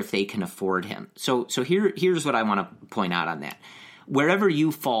sure if they can afford him. So here's what I want to point out on that. Wherever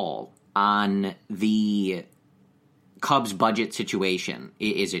you fall on the Cubs budget situation,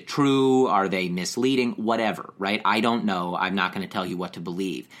 is it true? Are they misleading? Whatever, right? I don't know. I'm not going to tell you what to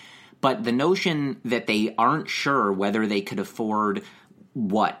believe. But the notion that they aren't sure whether they could afford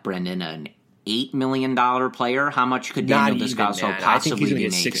what, Brendan, an $8 million player? How much could Daniel Descalso possibly be making? I think he's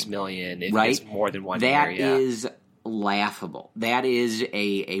going to get $6 million if right? it's more than 1 year. That is laughable. That is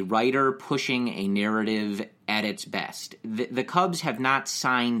a writer pushing a narrative at its best. The Cubs have not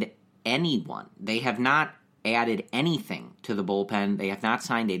signed anyone. They have not added anything to the bullpen. They have not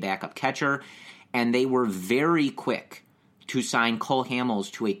signed a backup catcher, and they were very quick to sign Cole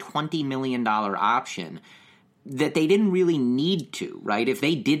Hamels to a $20 million option that they didn't really need to, right? If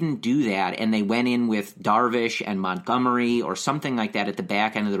they didn't do that and they went in with Darvish and Montgomery or something like that at the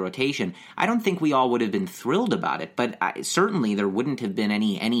back end of the rotation, I don't think we all would have been thrilled about it, but certainly there wouldn't have been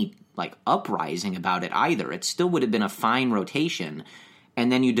any like uprising about it either. It still would have been a fine rotation,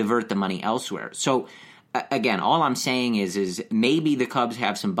 and then you divert the money elsewhere. So again, all I'm saying is maybe the Cubs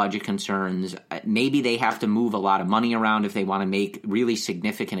have some budget concerns. Maybe they have to move a lot of money around if they want to make really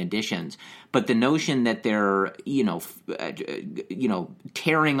significant additions. But the notion that they're,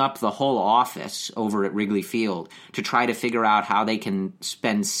 tearing up the whole office over at Wrigley Field to try to figure out how they can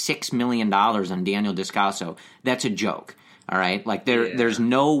spend $6 million on Daniel Descalso, that's a joke. All right, like there's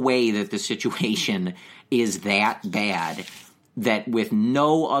no way that the situation is that bad that with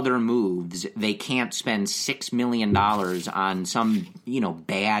no other moves, they can't spend $6 million on some,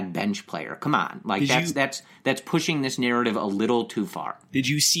 bad bench player. Come on. Like that's pushing this narrative a little too far. Did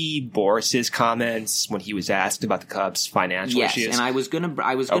you see Boris's comments when he was asked about the Cubs' financial issues? Yes, and I was gonna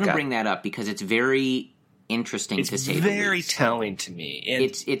bring that up because it's very interesting to say the least. It's very telling to me. And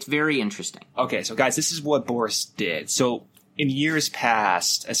it's very interesting. Okay, so guys, this is what Boris did. So in years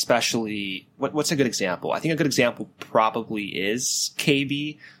past, especially, what's a good example? I think a good example probably is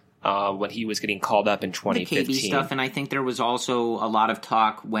KB when he was getting called up in 2015. The KB stuff, and I think there was also a lot of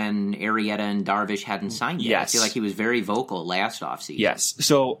talk when Arrieta and Darvish hadn't signed yet. Yes. I feel like he was very vocal last offseason. Yes.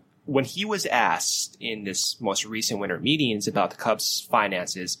 So when he was asked in this most recent winter meetings about the Cubs'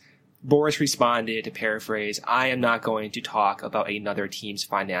 finances, Boris responded, to paraphrase, "I am not going to talk about another team's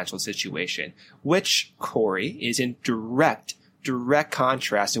financial situation," which, Corey, is in direct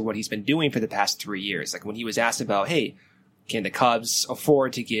contrast to what he's been doing for the past 3 years. Like when he was asked about, hey, can the Cubs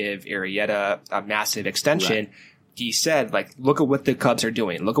afford to give Arrieta a massive extension? Right. He said, like, look at what the Cubs are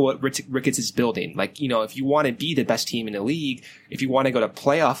doing. Look at what Ricketts is building. Like, if you want to be the best team in the league, if you want to go to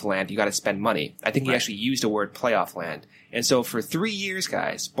playoff land, you got to spend money. I think he actually used the word playoff land. And so for 3 years,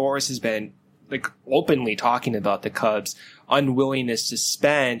 guys, Boris has been like openly talking about the Cubs' unwillingness to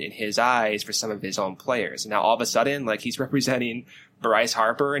spend in his eyes for some of his own players. And now all of a sudden, like he's representing Bryce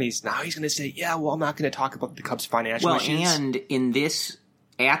Harper and he's going to say, yeah, well, I'm not going to talk about the Cubs' financial issues. Well, and in this,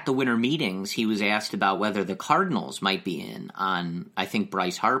 at the winter meetings, he was asked about whether the Cardinals might be in on, I think,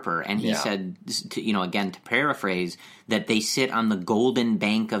 Bryce Harper. And he said, again, to paraphrase, that they sit on the Golden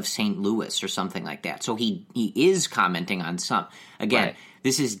Bank of St. Louis or something like that. So he is commenting on some. Again, right.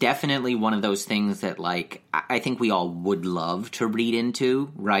 This is definitely one of those things that, like, I think we all would love to read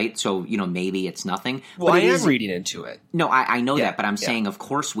into, right? So, maybe it's nothing. Well, but I am reading into it. No, I know that, but I'm saying, of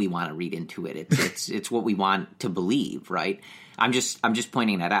course, we want to read into it. It's what we want to believe, right? I'm just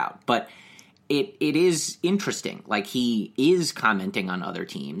pointing that out. But it is interesting. Like, he is commenting on other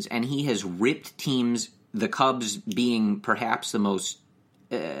teams, and he has ripped teams, the Cubs being perhaps the most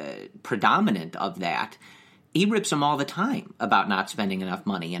predominant of that. He rips them all the time about not spending enough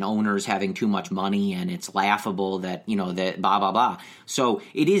money and owners having too much money, and it's laughable that, that blah, blah, blah. So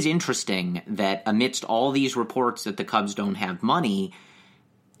it is interesting that amidst all these reports that the Cubs don't have money,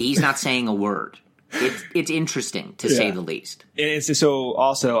 he's not saying a word. it's interesting to say the least. It's so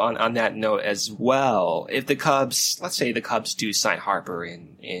also on that note as well, if the Cubs, let's say the Cubs do sign Harper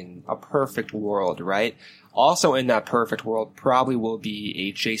in a perfect world, right? Also in that perfect world probably will be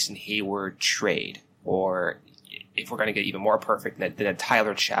a Jason Hayward trade, or if we're going to get even more perfect, than a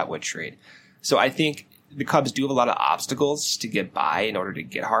Tyler Chatwood trade. So I think the Cubs do have a lot of obstacles to get by in order to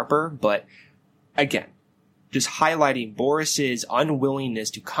get Harper, but again, just highlighting Boris's unwillingness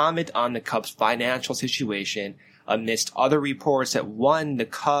to comment on the Cubs' financial situation amidst other reports that, one, the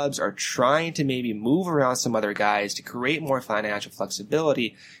Cubs are trying to maybe move around some other guys to create more financial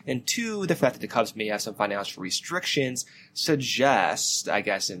flexibility, and two, the fact that the Cubs may have some financial restrictions suggests, I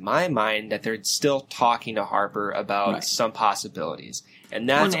guess in my mind, that they're still talking to Harper about some possibilities. And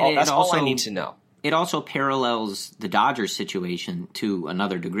that's all I need to know. It also parallels the Dodgers situation to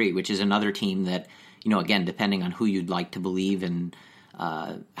another degree, which is another team that, again, depending on who you'd like to believe and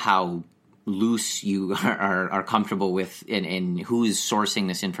how loose you are comfortable with and who's sourcing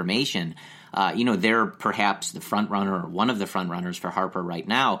this information, they're perhaps the front runner or one of the front runners for Harper right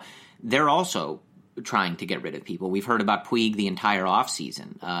now. They're also trying to get rid of people. We've heard about Puig the entire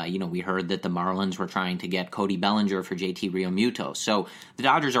offseason. We heard that the Marlins were trying to get Cody Bellinger for JT Realmuto. So the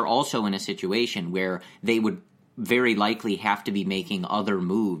Dodgers are also in a situation where they would very likely have to be making other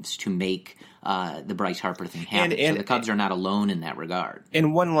moves to make the Bryce Harper thing happen. So the Cubs are not alone in that regard.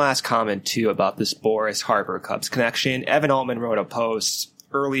 And one last comment, too, about this Boris Harper Cubs connection. Evan Altman wrote a post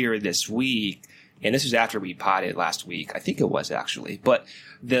earlier this week, and this was after we potted last week. I think it was, actually. But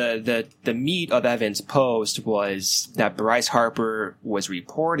the meat of Evan's post was that Bryce Harper was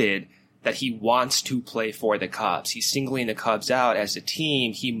reported that he wants to play for the Cubs. He's singling the Cubs out as the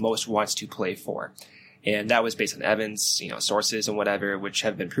team he most wants to play for. And that was based on Evans, sources and whatever, which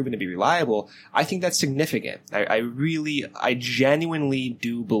have been proven to be reliable. I think that's significant. I genuinely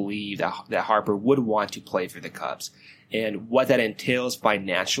do believe that Harper would want to play for the Cubs. And what that entails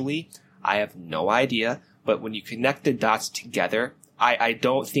financially, I have no idea. But when you connect the dots together, I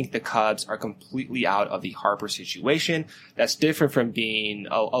don't think the Cubs are completely out of the Harper situation. That's different from being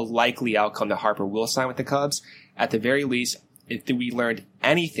a likely outcome that Harper will sign with the Cubs. At the very least, if we learned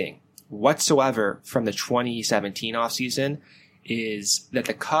anything whatsoever from the 2017 offseason, is that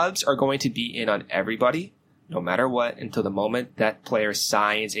the Cubs are going to be in on everybody, no matter what, until the moment that player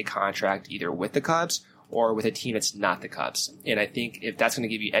signs a contract either with the Cubs or with a team that's not the Cubs. And I think if that's going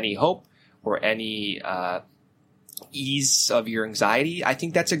to give you any hope or any ease of your anxiety, I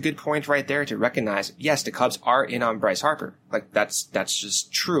think that's a good point right there to recognize, yes, the Cubs are in on Bryce Harper. Like, that's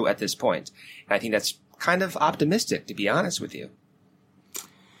just true at this point. And I think that's kind of optimistic, to be honest with you.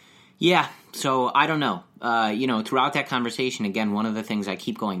 Yeah, so I don't know. Throughout that conversation, again, one of the things I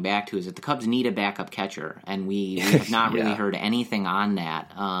keep going back to is that the Cubs need a backup catcher, and we have not really heard anything on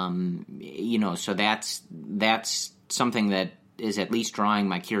that. So that's something that is at least drawing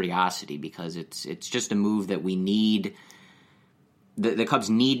my curiosity, because it's just a move that we need. The Cubs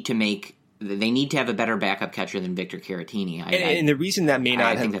need to make. They need to have a better backup catcher than Victor Caratini. And the reason that may not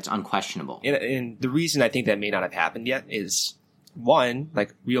I think that's unquestionable. And the reason I think that may not have happened yet is, one,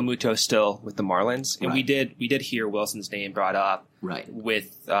 like, Realmuto is still with the Marlins, and we did hear Wilson's name brought up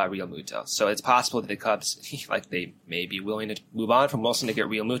with Realmuto. So it's possible that the Cubs, they may be willing to move on from Wilson to get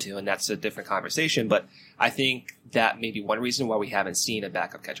Realmuto, and that's a different conversation. But I think that may be one reason why we haven't seen a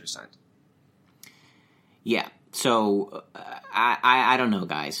backup catcher signed. Yeah. So I don't know,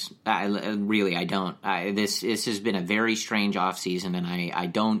 guys. I don't. This has been a very strange offseason, and I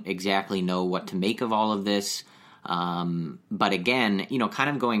don't exactly know what to make of all of this. But again, kind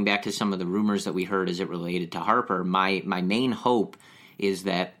of going back to some of the rumors that we heard as it related to Harper, my main hope is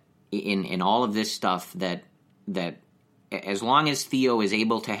that in all of this stuff that as long as Theo is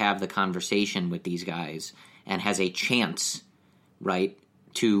able to have the conversation with these guys and has a chance, right,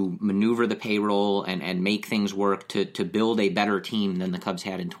 to maneuver the payroll and make things work to build a better team than the Cubs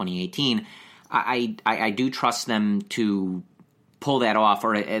had in 2018, I do trust them to pull that off,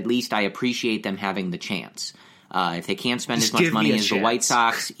 or at least I appreciate them having the chance. If they can't spend as much money as the White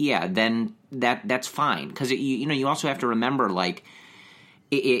Sox, then that's fine. Because you also have to remember, like,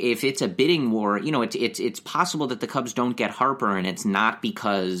 if it's a bidding war, it's possible that the Cubs don't get Harper, and it's not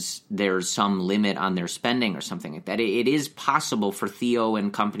because there's some limit on their spending or something like that. It is possible for Theo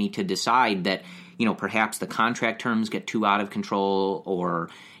and company to decide that perhaps the contract terms get too out of control, or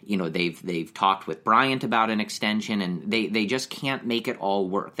they've talked with Bryant about an extension, and they just can't make it all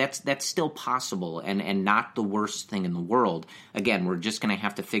work. That's still possible, and not the worst thing in the world. Again, we're just going to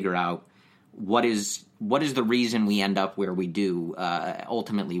have to figure out what is the reason we end up where we do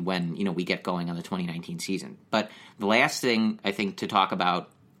ultimately when we get going on the 2019 season. But the last thing I think to talk about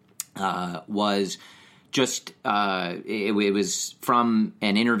was just it was from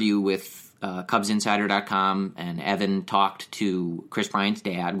an interview with CubsInsider.com, and Evan talked to Kris Bryant's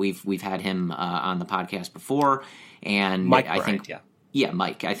dad. We've had him on the podcast before, and Mike I Bryant, think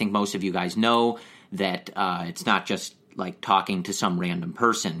Mike. I think most of you guys know that it's not just like talking to some random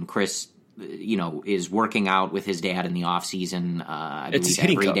person. Kris, is working out with his dad in the off season. I believe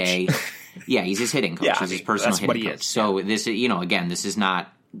every day. Yeah, he's his hitting coach. He's his personal hitting coach. So this, again, this is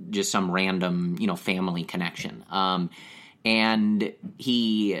not just some random, family connection. And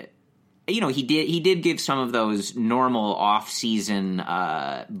he did give some of those normal off-season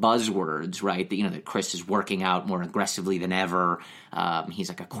buzzwords, right? That Kris is working out more aggressively than ever. He's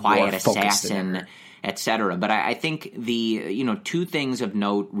like a quiet assassin, etc. But I think the two things of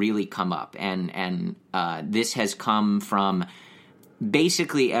note really come up, and this has come from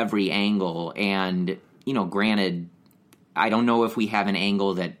basically every angle. And granted, I don't know if we have an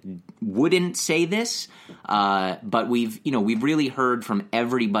angle that wouldn't say this, but we've really heard from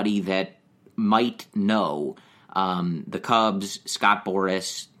everybody that might know, the Cubs, Scott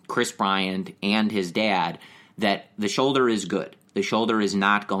Boras, Kris Bryant, and his dad, that the shoulder is good. The shoulder is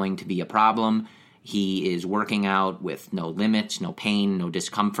not going to be a problem. He is working out with no limits, no pain, no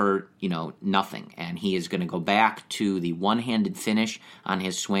discomfort, nothing. And he is going to go back to the one-handed finish on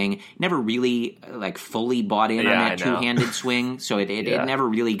his swing. Never really fully bought in on that two-handed swing, so it never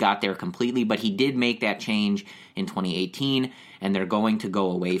really got there completely. But he did make that change in 2018, and they're going to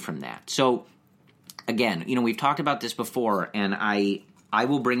go away from that. So again, we've talked about this before, and I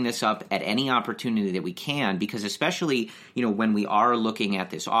will bring this up at any opportunity that we can, because especially, when we are looking at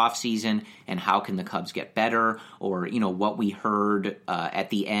this offseason and how can the Cubs get better, or, what we heard at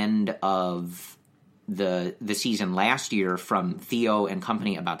the end of the season last year from Theo and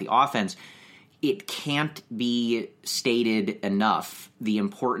company about the offense, it can't be stated enough the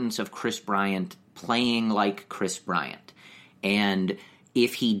importance of Kris Bryant playing like Kris Bryant. And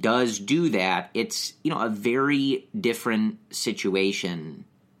if he does do that, it's a very different situation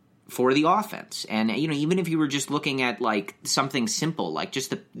for the offense. And even if you were just looking at something simple, like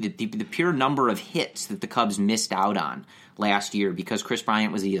just the pure number of hits that the Cubs missed out on last year because Kris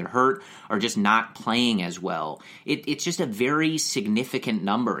Bryant was either hurt or just not playing as well, it's just a very significant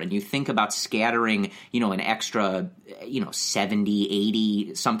number. And you think about scattering an extra 70,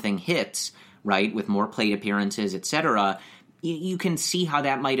 80 something hits, right, with more plate appearances, etc. You can see how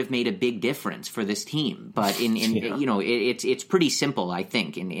that might have made a big difference for this team. But it's pretty simple, I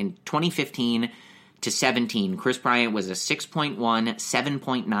think. In 2015 to 17, Kris Bryant was a 6.1,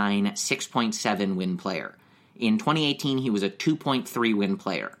 7.9, 6.7 win player. In 2018, he was a 2.3 win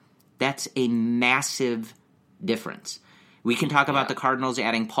player. That's a massive difference. We can talk about the Cardinals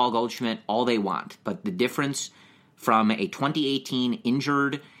adding Paul Goldschmidt all they want, but the difference from a 2018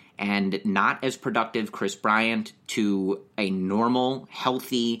 injured and not as productive Kris Bryant to a normal,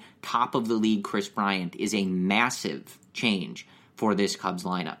 healthy, top-of-the-league Kris Bryant is a massive change for this Cubs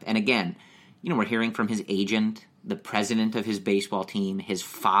lineup. And again, we're hearing from his agent, the president of his baseball team, his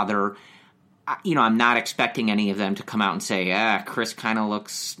father. I'm not expecting any of them to come out and say, Kris kind of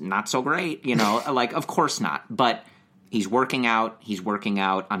looks not so great, of course not. But he's working out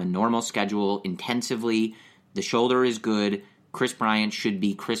on a normal schedule intensively. The shoulder is good. Kris Bryant should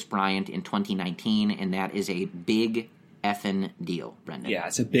be Kris Bryant in 2019, and that is a big effing deal, Brendan. Yeah,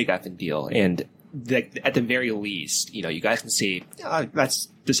 it's a big effing deal. And at the very least, you guys can say, that's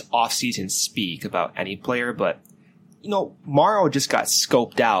just off-season speak about any player, but, Morrow just got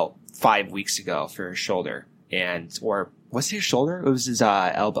scoped out 5 weeks ago for his shoulder. Or was it his shoulder? It was his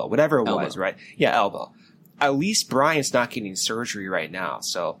elbow, whatever it was, right? Yeah, elbow. At least Bryant's not getting surgery right now.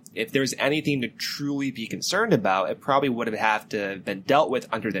 So if there's anything to truly be concerned about, it probably would have to have been dealt with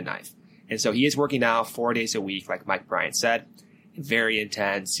under the knife. And so he is working out 4 days a week, like Mike Bryant said. Very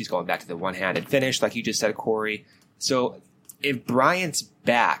intense. He's going back to the one-handed finish, like you just said, Corey. So if Bryant's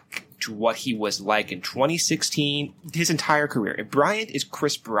back to what he was like in 2016, his entire career, if Bryant is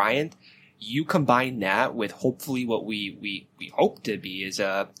Kris Bryant, you combine that with hopefully what we hope to be is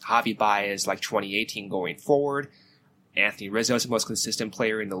a Javi Baez like 2018 going forward. Anthony Rizzo is the most consistent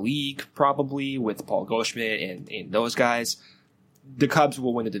player in the league, probably, with Paul Goldschmidt and those guys. The Cubs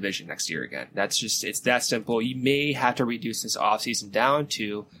will win the division next year again. It's that simple. You may have to reduce this offseason down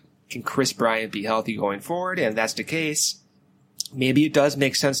to, can Kris Bryant be healthy going forward? And if that's the case, maybe it does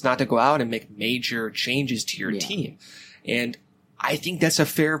make sense not to go out and make major changes to your team. And I think that's a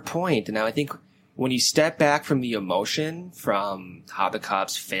fair point. And I think when you step back from the emotion from how the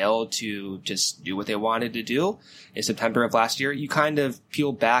Cubs failed to just do what they wanted to do in September of last year, you kind of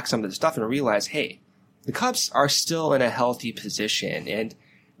peel back some of the stuff and realize, hey, the Cubs are still in a healthy position. And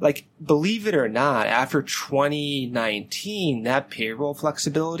like, believe it or not, after 2019, that payroll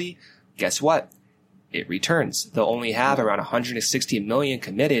flexibility, guess what? It returns. They'll only have around 160 million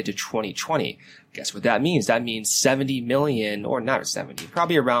committed to 2020. Guess what that means? That means 70 million, or not 70,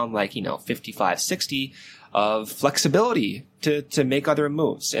 probably around 55, 60 of flexibility to make other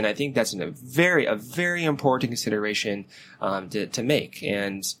moves. And I think that's a very important consideration, to make.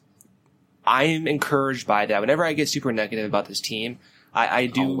 And I'm encouraged by that. Whenever I get super negative about this team, I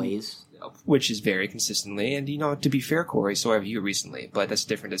do. Always. Which is very consistently. And, to be fair, Corey, so have you recently, but that's a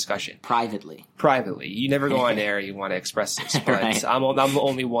different discussion. Privately. You never go on air, you want to express this, but Right. I'm the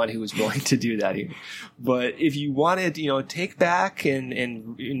only one who is willing to do that here. But if you wanted, take back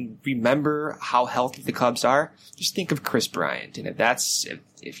and remember how healthy the Cubs are, just think of Kris Bryant. And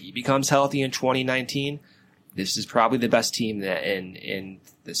if he becomes healthy in 2019, this is probably the best team that in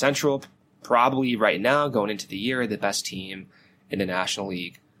the Central, probably right now, going into the year, the best team in the National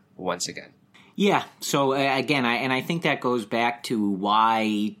League once again. Yeah. So again, I think that goes back to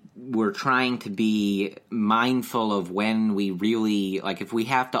why we're trying to be mindful of when we really, if we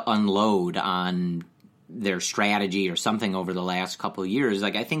have to unload on their strategy or something over the last couple of years,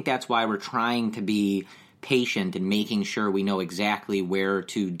 I think that's why we're trying to be patient and making sure we know exactly where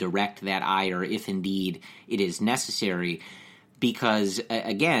to direct that ire if indeed it is necessary. Because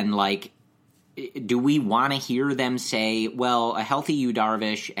again, do we want to hear them say, well, a healthy Yu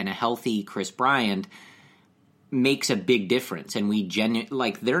Darvish and a healthy Kris Bryant makes a big difference? And we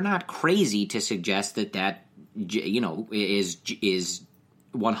they're not crazy to suggest that is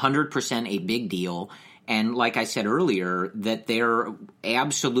 100% a big deal. And like I said earlier, that they're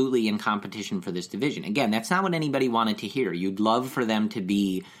absolutely in competition for this division. Again, that's not what anybody wanted to hear. You'd love for them to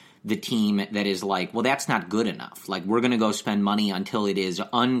be the team that is well, that's not good enough. We're going to go spend money until it is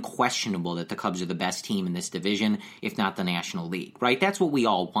unquestionable that the Cubs are the best team in this division, if not the National League, right? That's what we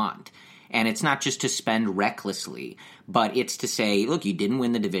all want. And it's not just to spend recklessly, but it's to say, look, you didn't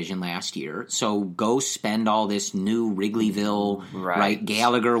win the division last year, so go spend all this new Wrigleyville, right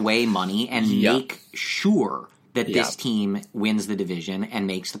Gallagher way money and make sure that this team wins the division and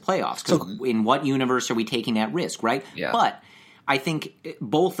makes the playoffs. Because in what universe are we taking that risk, right? Yeah. But I think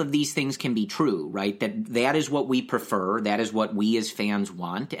both of these things can be true, right? That is what we prefer. That is what we as fans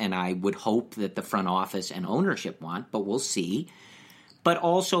want. And I would hope that the front office and ownership want, but we'll see. But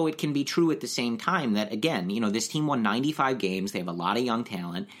also it can be true at the same time that, again, this team won 95 games. They have a lot of young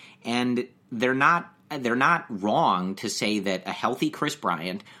talent. And they're not wrong to say that a healthy Kris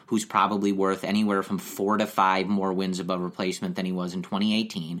Bryant, who's probably worth anywhere from 4 to 5 more wins above replacement than he was in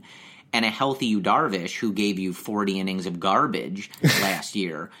 2018, and a healthy Yu Darvish who gave you 40 innings of garbage last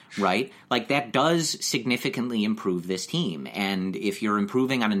year, right? That does significantly improve this team. And if you're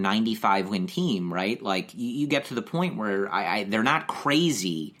improving on a 95-win team, right, you get to the point where they're not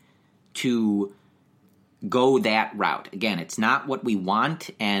crazy to go that route. Again, it's not what we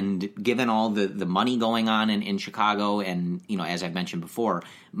want, and given all the money going on in Chicago, and as I've mentioned before,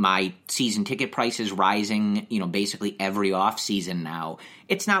 my season ticket prices rising basically every off season now,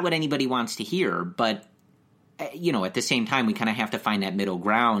 it's not what anybody wants to hear. But at the same time, we kind of have to find that middle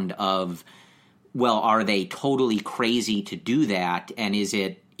ground of, well, are they totally crazy to do that, and is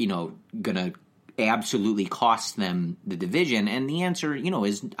it gonna absolutely cost them the division? And the answer,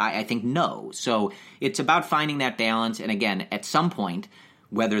 is I think no. So it's about finding that balance. And again, at some point,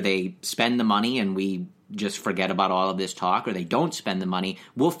 whether they spend the money and we just forget about all of this talk, or they don't spend the money,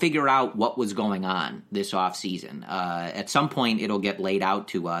 we'll figure out what was going on this offseason. At some point, it'll get laid out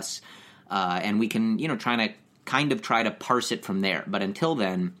to us, and we can, try to parse it from there. But until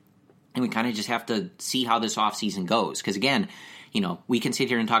then, we kind of just have to see how this offseason goes. Because again, we can sit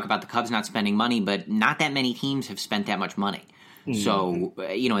here and talk about the Cubs not spending money, but not that many teams have spent that much money. Mm-hmm. So,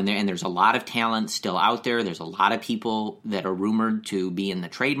 and there's a lot of talent still out there. There's a lot of people that are rumored to be in the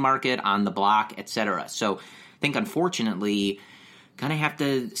trade market, on the block, et cetera. So I think, unfortunately, kind of have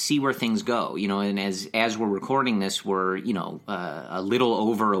to see where things go. And as we're recording this, we're, a little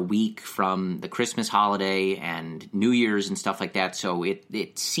over a week from the Christmas holiday and New Year's and stuff like that. So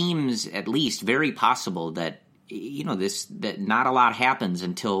it seems at least very possible that that not a lot happens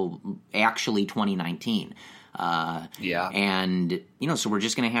until actually 2019. And, so we're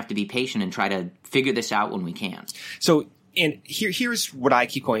just going to have to be patient and try to figure this out when we can. So, and here's what I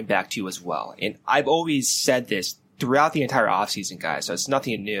keep going back to as well. And I've always said this throughout the entire offseason, guys, so it's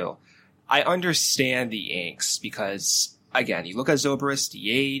nothing new. I understand the angst because, again, you look at Zobrist,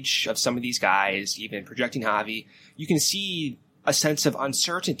 the age of some of these guys, even projecting Javi, you can see a sense of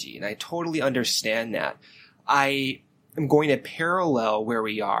uncertainty, and I totally understand that. I am going to parallel where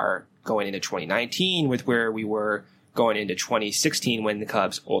we are going into 2019 with where we were going into 2016 when the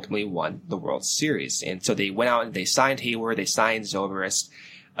Cubs ultimately won the World Series. And so they went out and they signed Hayward, they signed Zobrist,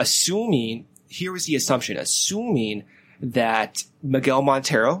 assuming that Miguel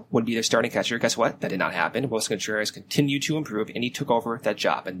Montero would be their starting catcher. Guess what? That did not happen. Willson Contreras continued to improve, and he took over that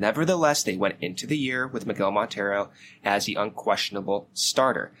job. And nevertheless, they went into the year with Miguel Montero as the unquestionable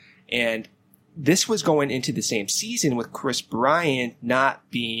starter. And this was going into the same season with Kris Bryant not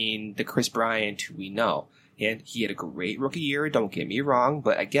being the Kris Bryant who we know. And he had a great rookie year, don't get me wrong.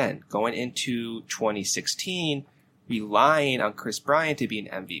 But again, going into 2016, relying on Kris Bryant to be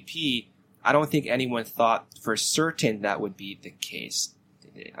an MVP, I don't think anyone thought for certain that would be the case.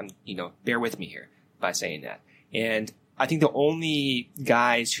 Bear with me here by saying that. And I think the only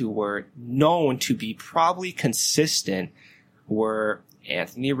guys who were known to be probably consistent were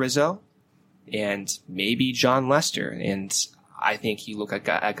Anthony Rizzo and maybe Jon Lester. And I think you look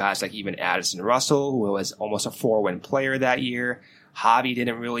at guys like even Addison Russell, who was almost a 4-win player that year. Javi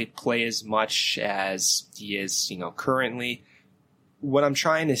didn't really play as much as he is, currently. What I'm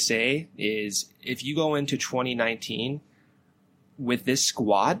trying to say is if you go into 2019 with this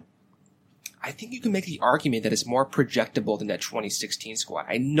squad, I think you can make the argument that it's more projectable than that 2016 squad.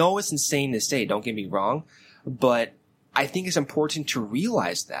 I know it's insane to say, don't get me wrong, but I think it's important to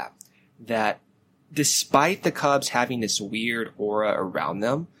realize that despite the Cubs having this weird aura around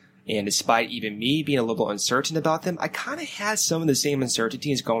them, and despite even me being a little uncertain about them, I kind of had some of the same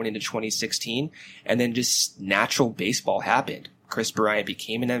uncertainties going into 2016, and then just natural baseball happened. Kris Bryant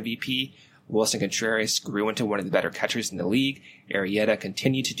became an MVP. Willson Contreras grew into one of the better catchers in the league. Arrieta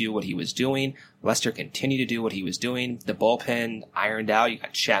continued to do what he was doing. Lester continued to do what he was doing. The bullpen ironed out. You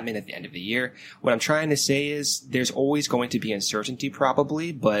got Chapman at the end of the year. What I'm trying to say is there's always going to be uncertainty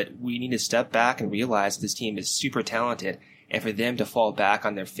probably, but we need to step back and realize this team is super talented. And for them to fall back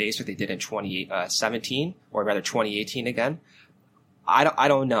on their face like they did in 2017, or rather 2018 again, I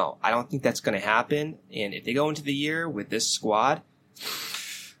don't know. I don't think that's going to happen. And if they go into the year with this squad,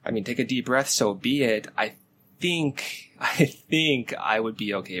 take a deep breath, so be it. I think I would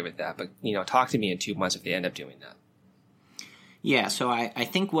be okay with that. But, talk to me in 2 months if they end up doing that. Yeah, so I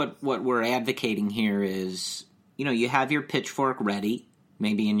think what we're advocating here is, you have your pitchfork ready,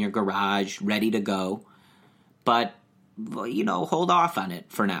 maybe in your garage, ready to go. But hold off on it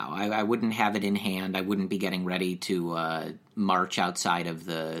for now. I wouldn't have it in hand. I wouldn't be getting ready to march outside of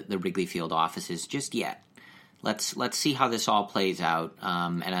the Wrigley Field offices just yet. Let's see how this all plays out.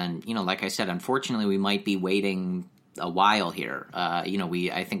 And like I said, unfortunately, we might be waiting a while here.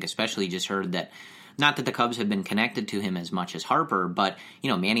 I think especially just heard that, not that the Cubs have been connected to him as much as Harper, but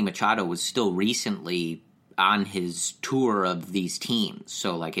Manny Machado was still recently on his tour of these teams.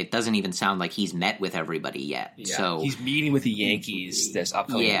 So, it doesn't even sound like he's met with everybody yet. Yeah, so he's meeting with the Yankees this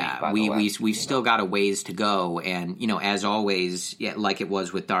upcoming week, we've still got a ways to go. And, as always, like it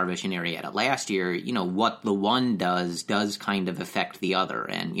was with Darvish and Arrieta last year, what the one does kind of affect the other.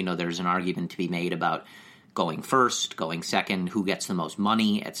 And, there's an argument to be made about going first, going second, who gets the most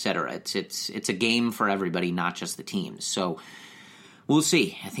money, etc. It's a game for everybody, not just the teams. So, we'll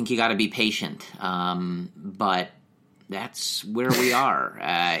see. I think you got to be patient, but that's where we are.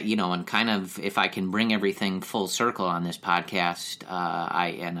 And kind of, if I can bring everything full circle on this podcast,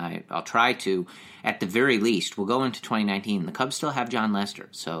 I'll try to. At the very least, we'll go into 2019. The Cubs still have Jon Lester,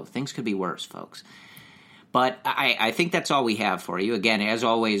 so things could be worse, folks. But I think that's all we have for you. Again, as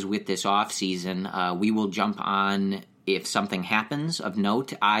always with this off season, we will jump on if something happens of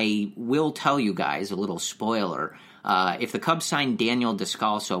note. I will tell you guys a little spoiler. If the Cubs sign Daniel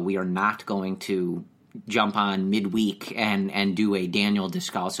Descalso, we are not going to jump on midweek and do a Daniel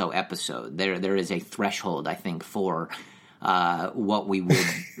Descalso episode. There is a threshold, I think, for what we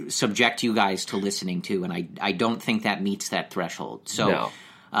would subject you guys to listening to, and I don't think that meets that threshold. So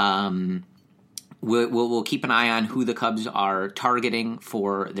no. We'll keep an eye on who the Cubs are targeting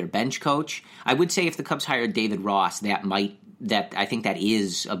for their bench coach. I would say if the Cubs hired David Ross, I think that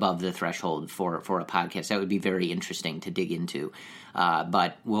is above the threshold for a podcast. That would be very interesting to dig into.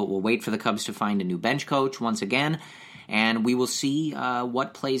 But we'll wait for the Cubs to find a new bench coach once again, and we will see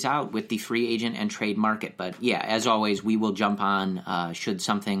what plays out with the free agent and trade market. But yeah, as always, we will jump on should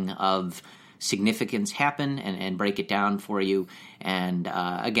something of significance happen and break it down for you. And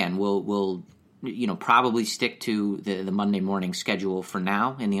again, we'll probably stick to the Monday morning schedule for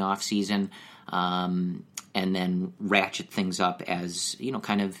now in the off season. And then ratchet things up as,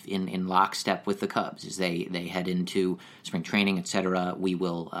 kind of in lockstep with the Cubs as they head into spring training, etc. We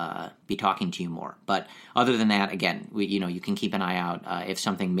will be talking to you more. But other than that, again, you can keep an eye out if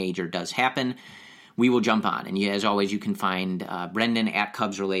something major does happen. we will jump on. And as always, you can find Brendan at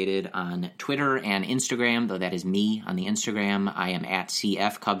Cubs Related on Twitter and Instagram, though that is me on the Instagram. I am at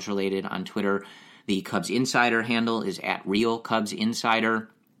CF Cubs Related on Twitter. The Cubs Insider handle is at Real Cubs Insider.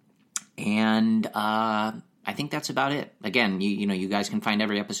 And I think that's about it. Again, you guys can find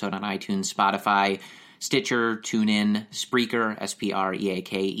every episode on iTunes, Spotify, Stitcher, TuneIn, Spreaker,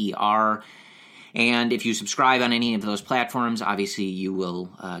 Spreaker. And if you subscribe on any of those platforms, obviously you will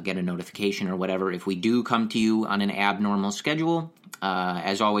get a notification or whatever if we do come to you on an abnormal schedule.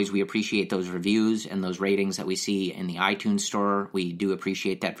 As always, we appreciate those reviews and those ratings that we see in the iTunes store. We do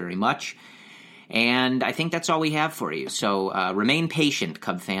appreciate that very much. And I think that's all we have for you. So remain patient,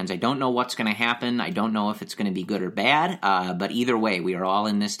 Cub fans. I don't know what's going to happen. I don't know if it's going to be good or bad. But either way, we are all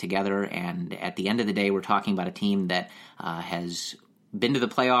in this together. And at the end of the day, we're talking about a team that has been to the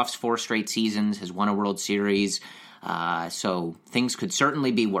playoffs 4 straight seasons, has won a World Series. So things could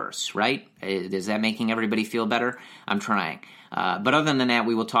certainly be worse, right? Is that making everybody feel better? I'm trying. But other than that,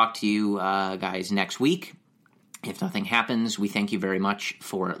 we will talk to you guys next week. If nothing happens, we thank you very much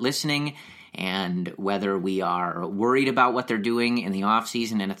for listening. And whether we are worried about what they're doing in the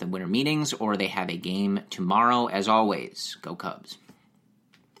offseason and at the winter meetings, or they have a game tomorrow, as always, go Cubs.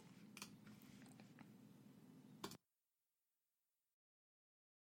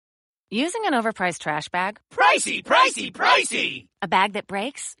 Using an overpriced trash bag? Pricey, pricey, pricey! A bag that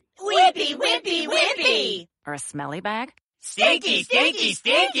breaks? Whippy, whippy, whippy! Or a smelly bag? Stinky, stinky,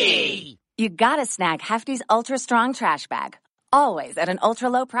 stinky! You gotta snag Hefty's Ultra Strong Trash Bag. Always at an ultra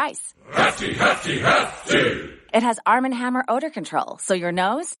low price. Hefty, hefty, hefty! It has Arm & Hammer odor control, so your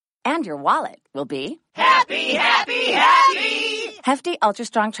nose and your wallet will be happy, happy, happy! Hefty Ultra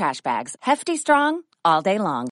Strong Trash Bags. Hefty strong all day long.